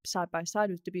work side by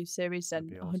side with W Series, then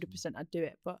 100% I'd do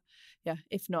it. But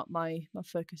if not, my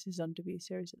focus is on W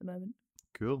Series at the moment.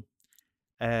 Cool.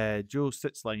 Joe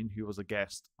Sitzline, who was a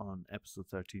guest on episode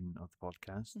 13 of the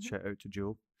podcast, shout out to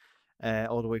Joe,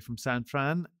 all the way from San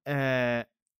Fran. I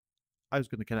was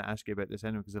going to kind of ask you about this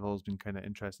anyway because I've always been kind of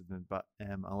interested in it, but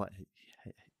I'll let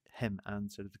him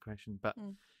answer the question. But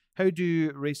how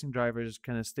do racing drivers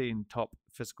kind of stay in top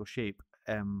physical shape,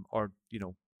 or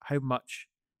how much?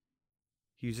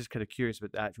 He was just kind of curious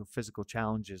about the actual physical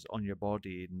challenges on your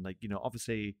body, and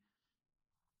obviously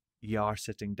you are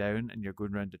sitting down and you're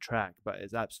going around the track, but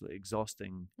it's absolutely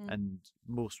exhausting. And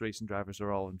most racing drivers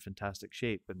are all in fantastic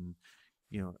shape and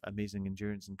amazing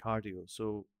endurance and cardio.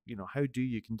 So how do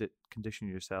you condition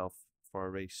yourself for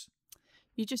a race?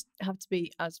 You just have to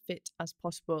be as fit as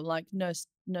possible, like no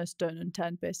stone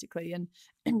unturned, basically. And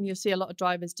you'll see a lot of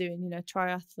drivers doing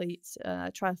triathletes,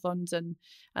 triathlons and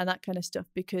that kind of stuff,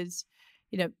 because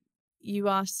you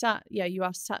are sat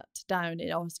down,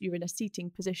 you're in a seating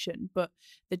position, but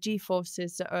the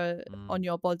G-forces that are on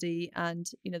your body and,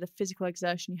 you know, the physical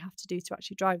exertion you have to do to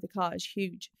actually drive the car is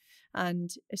huge.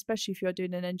 And especially if you're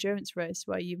doing an endurance race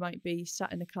where you might be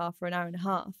sat in the car for an hour and a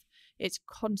half, it's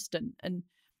constant. And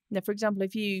you know, for example,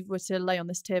 if you were to lay on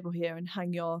this table here and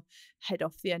hang your head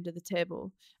off the end of the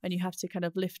table, and you have to kind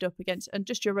of lift up against and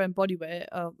just your own body weight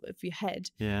of your head,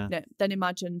 yeah, you know, then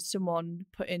imagine someone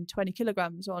putting 20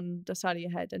 kilograms on the side of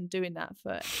your head and doing that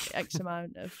for X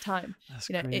amount of time. That's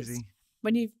you know, crazy. it's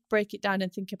when you break it down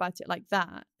and think about it like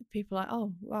that, people are like,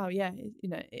 oh wow, yeah, you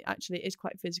know, it actually is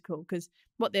quite physical, because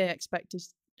what they expect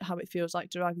is how it feels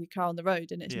like to drive your car on the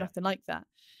road, and it's nothing like that.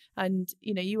 And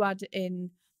you know, you add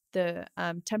in the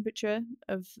temperature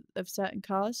of certain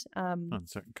cars, in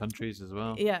certain countries as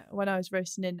well. Yeah, when I was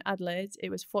racing in Adelaide, it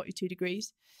was 42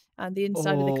 degrees, and the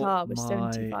inside of the car was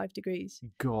 75 degrees.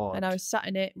 God. And I was sat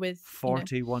in it with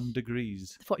 41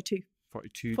 degrees. 42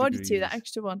 degrees. that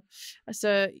extra one.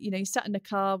 So you know, you sat in the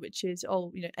car, which is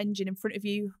all, you know, engine in front of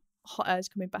you, hot air's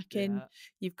coming back in.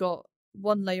 You've got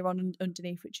one layer on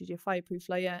underneath, which is your fireproof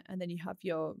layer, and then you have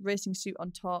your racing suit on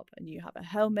top, and you have a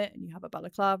helmet, and you have a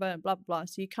balaclava, and blah blah blah.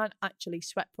 So you can't actually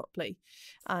sweat properly,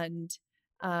 and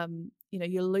you know,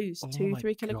 you'll lose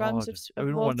 2-3 kilograms of I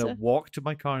wouldn't water. want to walk to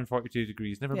my car in 42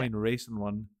 degrees, never mind racing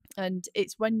one. And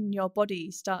it's when your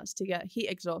body starts to get heat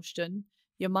exhaustion,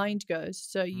 your mind goes,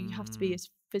 so you have to be as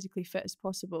physically fit as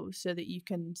possible so that you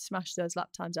can smash those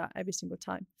lap times out every single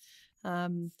time.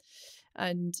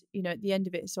 And you know, at the end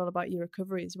of it, it's all about your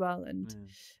recovery as well. And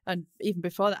even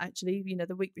before that, actually, you know,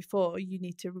 the week before, you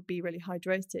need to be really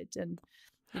hydrated. And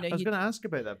you know, I was going to ask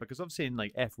about that, because obviously in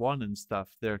like F1 and stuff,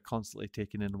 they're constantly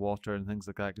taking in water and things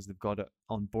like that because they've got it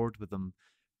on board with them.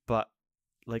 But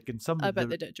like in some, I bet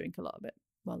they don't drink a lot of it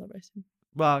while they're racing.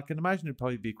 Well, I can imagine it'd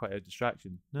probably be quite a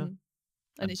distraction. No,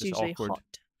 and it's usually awkward.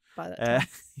 Hot by that time.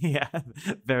 Yeah,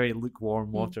 very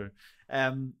lukewarm water.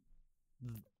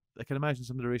 I can imagine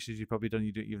some of the races you've probably done,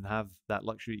 you don't even have that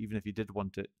luxury, even if you did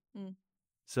want it.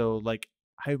 So, like,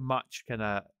 how much kind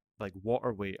of like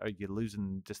water weight are you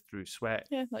losing just through sweat?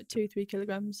 Yeah, like 2-3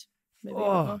 kilograms, maybe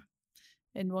more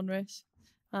in one race.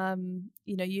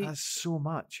 You know, that's so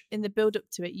much. In the build up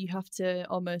to it, you have to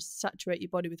almost saturate your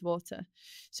body with water.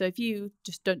 So if you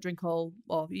just don't drink or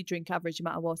you drink average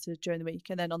amount of water during the week,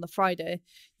 and then on the Friday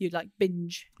you like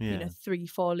binge, you know,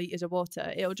 3-4 liters of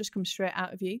water, it'll just come straight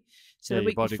out of you. So the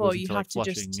week before you have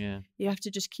to you have to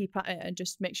just keep at it and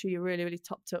just make sure you're really, really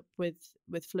topped up with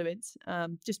fluids,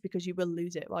 just because you will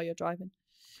lose it while you're driving.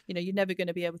 You know, you're never going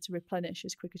to be able to replenish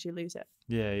as quick as you lose it.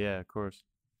 Yeah, of course.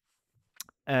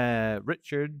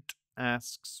 Richard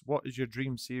asks, what is your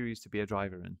dream series to be a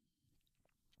driver in?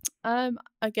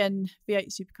 Again, V8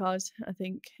 supercars, I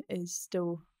think, is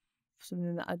still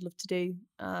something that I'd love to do.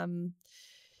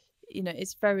 You know,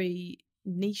 it's very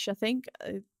niche, I think.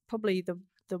 Probably the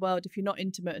world, if you're not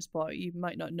into motorsport, you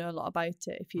might not know a lot about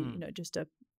it if you, you know, just a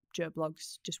Joe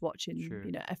Blogs, just watching,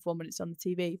 you know, F1 when it's on the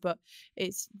TV. But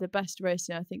it's the best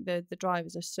racing. I think the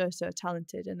drivers are so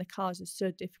talented, and the cars are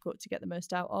so difficult to get the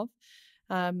most out of.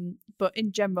 But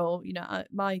in general, you know,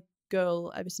 my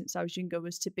goal ever since I was younger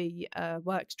was to be a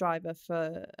works driver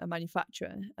for a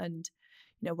manufacturer, and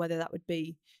you know, whether that would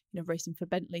be, you know, racing for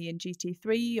Bentley in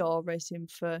GT3 or racing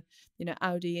for, you know,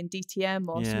 Audi in DTM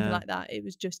or something like that. It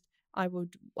was just I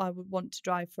would want to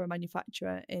drive for a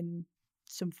manufacturer in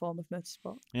some form of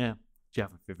motorsport. Yeah. Do you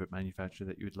have a favorite manufacturer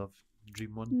that you would love?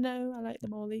 Dream one? No, I like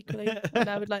them all equally, and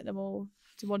I would like them all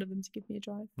one of them to give me a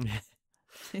drive.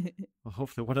 Well,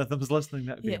 hopefully one of them's listening.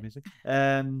 That would be amazing.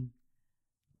 Where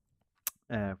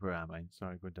am I?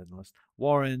 Sorry, going down the list.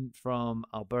 Warren from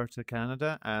Alberta,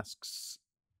 Canada asks,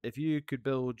 if you could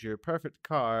build your perfect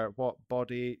car, what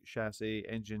body, chassis,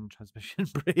 engine, transmission,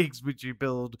 brakes would you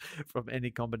build from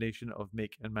any combination of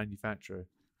make and manufacturer?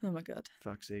 Oh my God.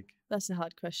 Fuck's sake. That's a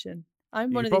hard question.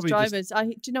 I'm one of these drivers.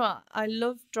 Do you know what? I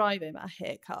love driving, but I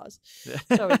hate cars.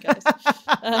 Sorry, guys.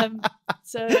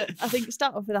 So I think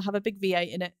start off with, I have a big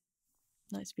V8 in it.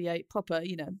 Nice V8, proper,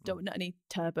 you know, don't want any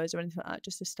turbos or anything like that,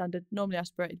 just a standard, normally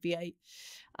aspirated V8.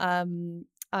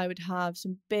 I would have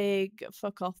some big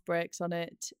fuck off brakes on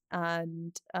it,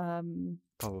 and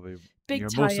probably big your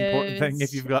tires. Most important thing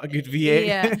if you've got a good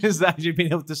V8 is actually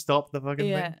being able to stop the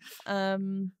fucking thing.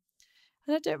 And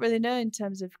I don't really know in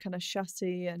terms of kind of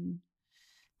chassis and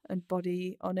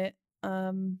body on it.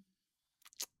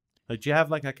 Like, do you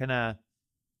have like a kind of,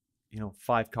 you know,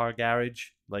 5-car garage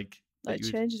like it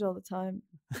changes all the time.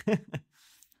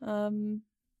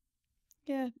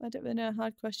 Yeah, I don't really know.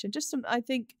 Hard question. Just I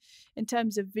think in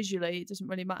terms of visually, it doesn't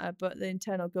really matter, but the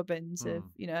internal gubbins of,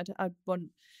 you know, I'd want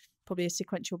probably a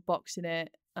sequential box in it.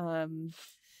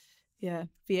 Yeah,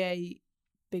 V8,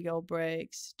 big old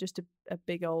brakes, just a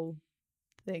big old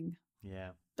thing. Yeah.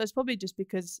 That's probably just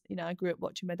because, you know, I grew up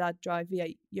watching my dad drive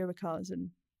V8 Eurocars, and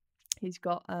he's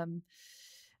got an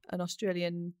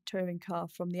Australian touring car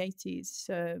from the 80s.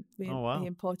 So he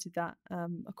imported that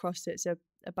across. It's a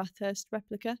Bathurst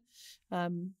replica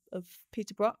of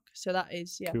Peterborough. So that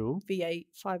is, cool. V8,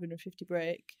 550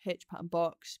 brake, H pattern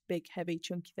box, big, heavy,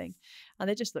 chunky thing. And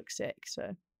they just look sick.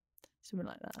 So something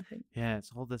like that, I think. Yeah,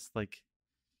 it's all this, like,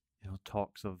 you know,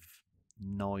 talks of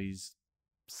noise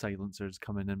silencers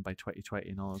coming in by 2020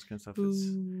 and all this kind of stuff. Ooh.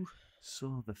 It's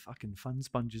so the fucking fun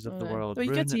sponges of the world. Well,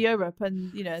 you go to Europe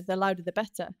and, you know, the louder the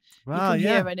better. Wow, you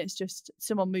come here and it's just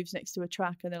someone moves next to a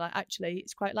track and they're like, actually,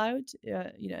 it's quite loud, you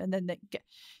know, and then they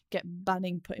get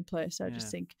banning put in place. So I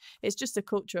just think it's just a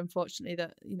culture, unfortunately,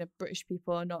 that, you know, British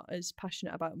people are not as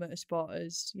passionate about motorsport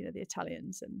as, you know, the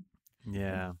Italians and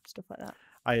stuff like that.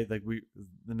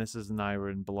 The missus and I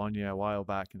were in Bologna a while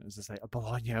back, and it was just like,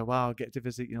 Bologna, wow, I'll get to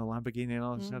visit, you know, Lamborghini and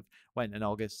all that stuff. Went in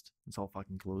August, it's all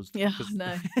fucking closed. Yeah,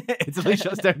 no. Italy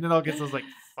shuts down in August. I was like,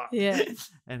 fuck. Yeah.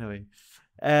 Anyway,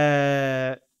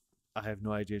 I have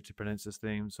no idea to pronounce this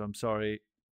name, so I'm sorry.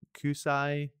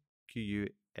 Kusai,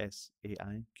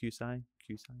 Q-U-S-A-I, Kusai,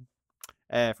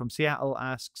 from Seattle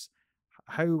asks,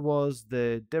 how was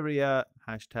the Diriyah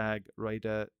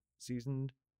 #Rida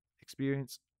season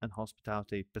experience and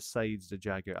hospitality besides the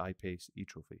Jaguar I-Pace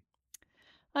e-trophy?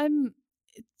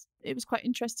 It was quite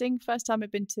interesting. First time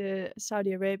I've been to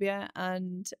Saudi Arabia,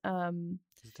 and is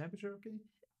the temperature okay?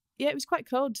 Yeah, it was quite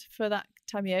cold for that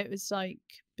time of year. It was like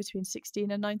between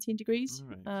 16 and 19 degrees.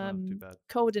 Right, not too bad.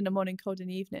 Cold in the morning, cold in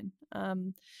the evening. But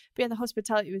yeah, the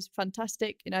hospitality was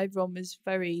fantastic. You know, everyone was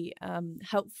very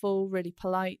helpful, really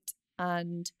polite,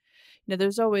 and you know, there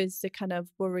was always the kind of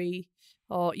worry,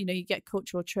 or you know, you get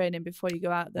cultural training before you go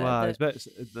out there. Well,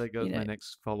 my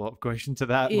next follow-up question to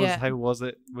that was, how was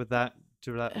it with that,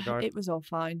 to that regard? It was all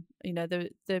fine. You know,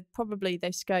 they probably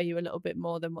scare you a little bit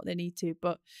more than what they need to,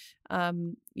 but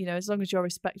you know, as long as you're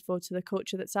respectful to the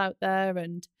culture that's out there,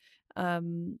 and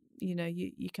you know,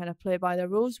 you kind of play by their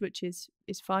rules, which is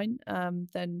fine,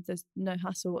 then there's no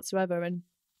hassle whatsoever. And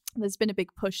there's been a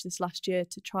big push this last year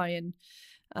to try and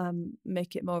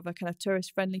make it more of a kind of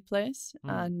tourist friendly place.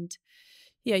 And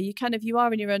yeah, you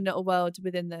are in your own little world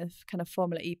within the kind of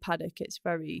Formula E paddock. It's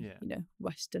very, you know,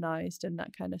 westernized and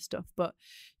that kind of stuff. But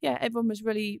yeah, everyone was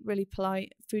really, really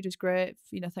polite. Food was great.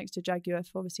 You know, thanks to Jaguar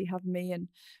for obviously having me and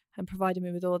providing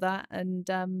me with all that. And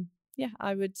yeah,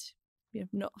 I would, you know,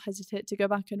 not hesitate to go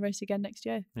back and race again next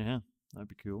year. Yeah, that'd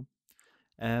be cool.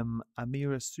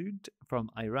 Amira Sood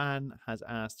from Iran has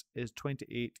asked, is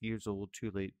 28 years old too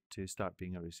late to start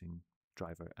being a racing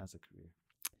driver as a career?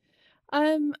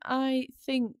 I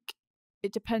think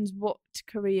it depends what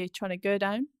career you're trying to go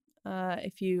down.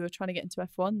 If you are trying to get into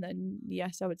F1, then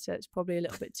yes, I would say it's probably a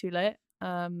little bit too late.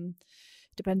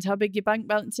 Depends how big your bank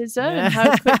balance is, though, and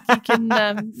how quick you can,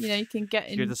 you know, you can get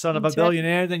in. If you're the son of a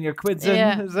billionaire, then your quid's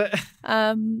in, is it?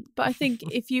 But I think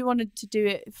if you wanted to do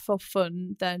it for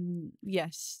fun, then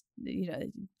yes, you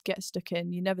know, get stuck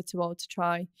in. You're never too old to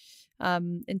try.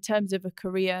 In terms of a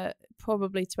career,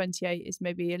 probably 28 is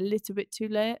maybe a little bit too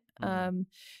late,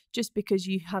 just because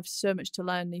you have so much to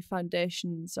learn, the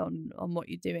foundations on what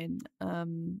you're doing.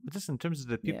 But just in terms of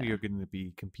the people you're going to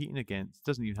be competing against, it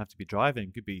doesn't even have to be driving.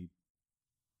 It could be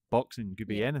boxing, could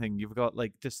be anything. You've got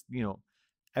like just, you know,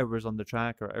 hours on the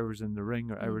track or hours in the ring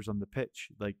or hours on the pitch.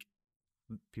 Like,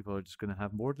 people are just going to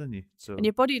have more than you. So, and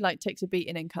your body like takes a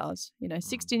beating in cars. You know,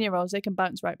 16-year-olds, they can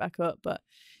bounce right back up, but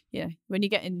you know, when you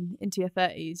get into your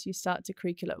 30s, you start to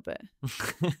creak a little bit.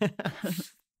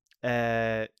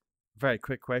 Very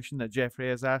quick question that Jeffrey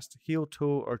has asked: heel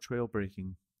toe or trail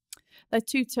braking? They're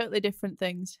two totally different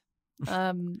things.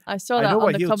 I saw that I know on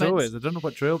what the heel comments. toe is. I don't know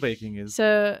what trail braking is.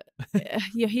 So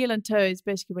your heel and toe is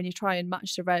basically when you try and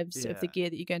match the revs of the gear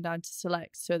that you're going down to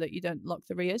select, so that you don't lock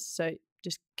the rears. So it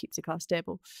just keeps the car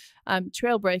stable.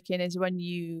 Trail braking is when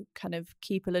you kind of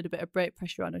keep a little bit of brake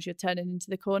pressure on as you're turning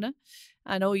into the corner,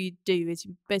 and all you do is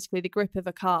basically the grip of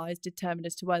a car is determined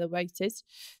as to where the weight is.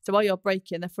 So while you're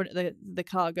braking, the front of the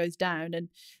car goes down, and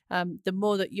the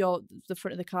more that the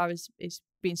front of the car is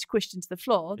being squished into the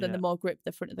floor, then the more grip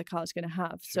the front of the car is going to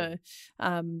have. Sure.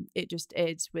 So it just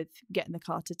aids with getting the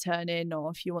car to turn in, or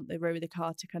if you want the rear of the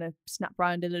car to kind of snap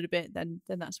round a little bit, then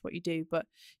that's what you do. But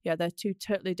yeah, they're two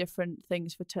totally different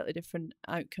things for totally different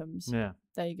outcomes. Yeah,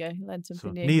 there you go. Learn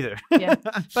something new. Neither. Yeah,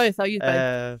 both. I'll use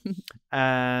both.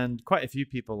 And quite a few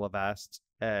people have asked,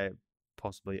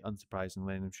 possibly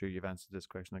unsurprisingly, and I'm sure you've answered this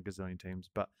question a gazillion times,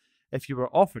 but if you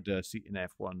were offered a seat in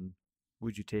F1,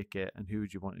 would you take it, and who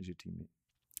would you want as your teammate?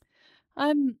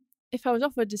 If I was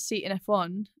offered a seat in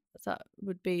F1, that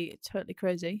would be totally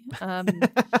crazy.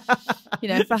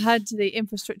 If I had the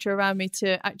infrastructure around me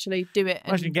to actually do it.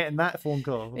 Imagine getting that phone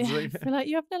call. Yeah, I feel like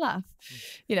you're having a laugh.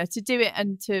 To do it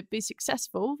and to be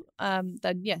successful,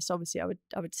 then yes, obviously I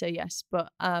would say yes.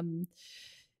 But I'd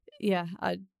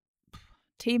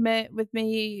teammate with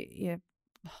me,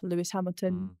 Lewis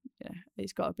Hamilton.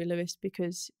 It's got to be Lewis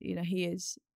because he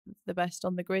is the best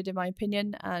on the grid in my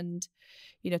opinion, and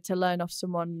to learn off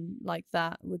someone like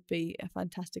that would be a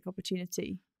fantastic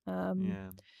opportunity.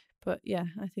 But yeah,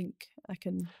 I think I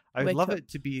can. I would love it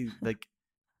to be like,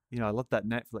 I love that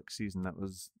Netflix season that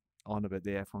was on about the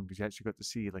F1 because you actually got to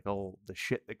see like all the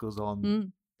shit that goes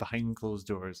on behind closed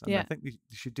doors, and I think they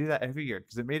should do that every year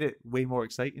because it made it way more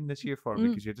exciting this year for me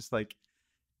because you're just like,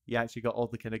 you actually got all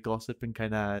the kind of gossip and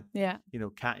kind of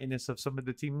cattiness of some of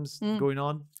the teams going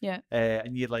on,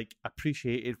 and you like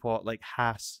appreciated what like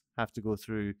Haas have to go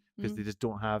through because they just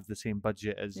don't have the same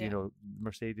budget as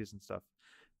Mercedes and stuff.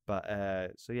 But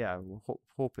we'll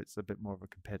hope it's a bit more of a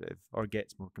competitive or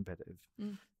gets more competitive.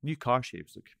 New car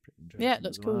shapes look pretty interesting. Yeah, it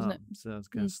looks cool, isn't it? So it's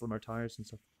kind of slimmer tires and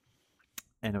stuff.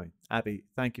 Anyway, Abbie,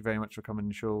 thank you very much for coming on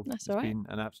the show. That's all right. It's been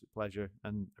an absolute pleasure,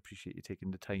 and appreciate you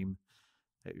taking the time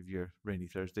out of your rainy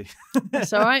Thursday.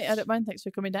 That's all right. I don't mind. Thanks for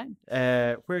coming down.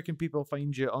 Where can people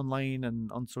find you online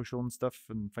and on social and stuff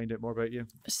and find out more about you?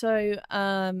 So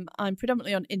I'm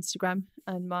predominantly on Instagram,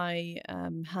 and my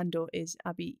handle is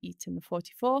Abbie Eaton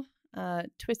 44.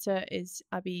 Twitter is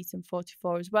Abbie Eaton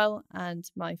 44 as well, and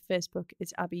my Facebook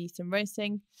is Abbie Eaton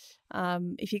Racing.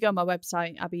 If you go on my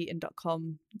website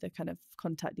abbieeaton.com, the kind of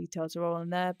contact details are all on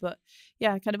there. But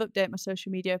yeah, I kind of update my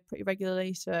social media pretty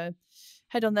regularly, so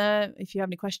head on there if you have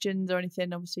any questions or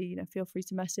anything. Obviously, feel free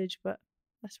to message, but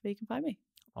that's where you can find me.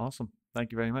 Awesome.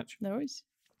 Thank you very much. No worries.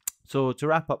 So to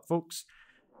wrap up, folks,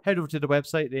 head over to the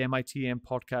website, the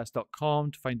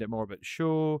mitmpodcast.com, to find out more about the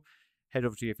show. Head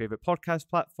over to your favorite podcast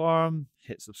platform,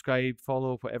 hit subscribe,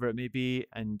 follow, whatever it may be,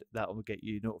 and that will get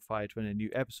you notified when a new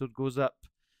episode goes up.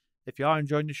 If you are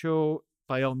enjoying the show,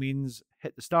 by all means,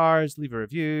 hit the stars, leave a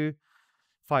review,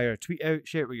 fire a tweet out,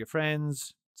 share it with your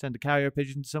friends, send a carrier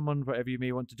pigeon to someone, whatever you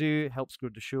may want to do. It helps grow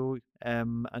the show.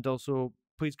 And also,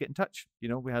 please get in touch.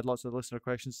 We had lots of listener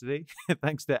questions today,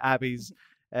 thanks to Abbie's,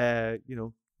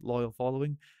 loyal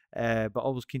following. But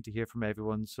always keen to hear from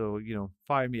everyone. So,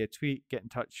 fire me a tweet, get in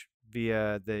touch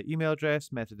via the email address,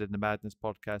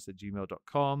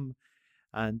 methodinthemadnesspodcast@gmail.com.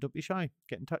 And don't be shy,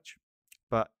 get in touch.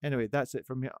 But anyway, that's it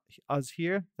from us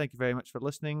here. Thank you very much for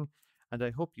listening. And I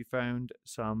hope you found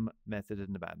some method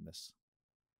in the madness.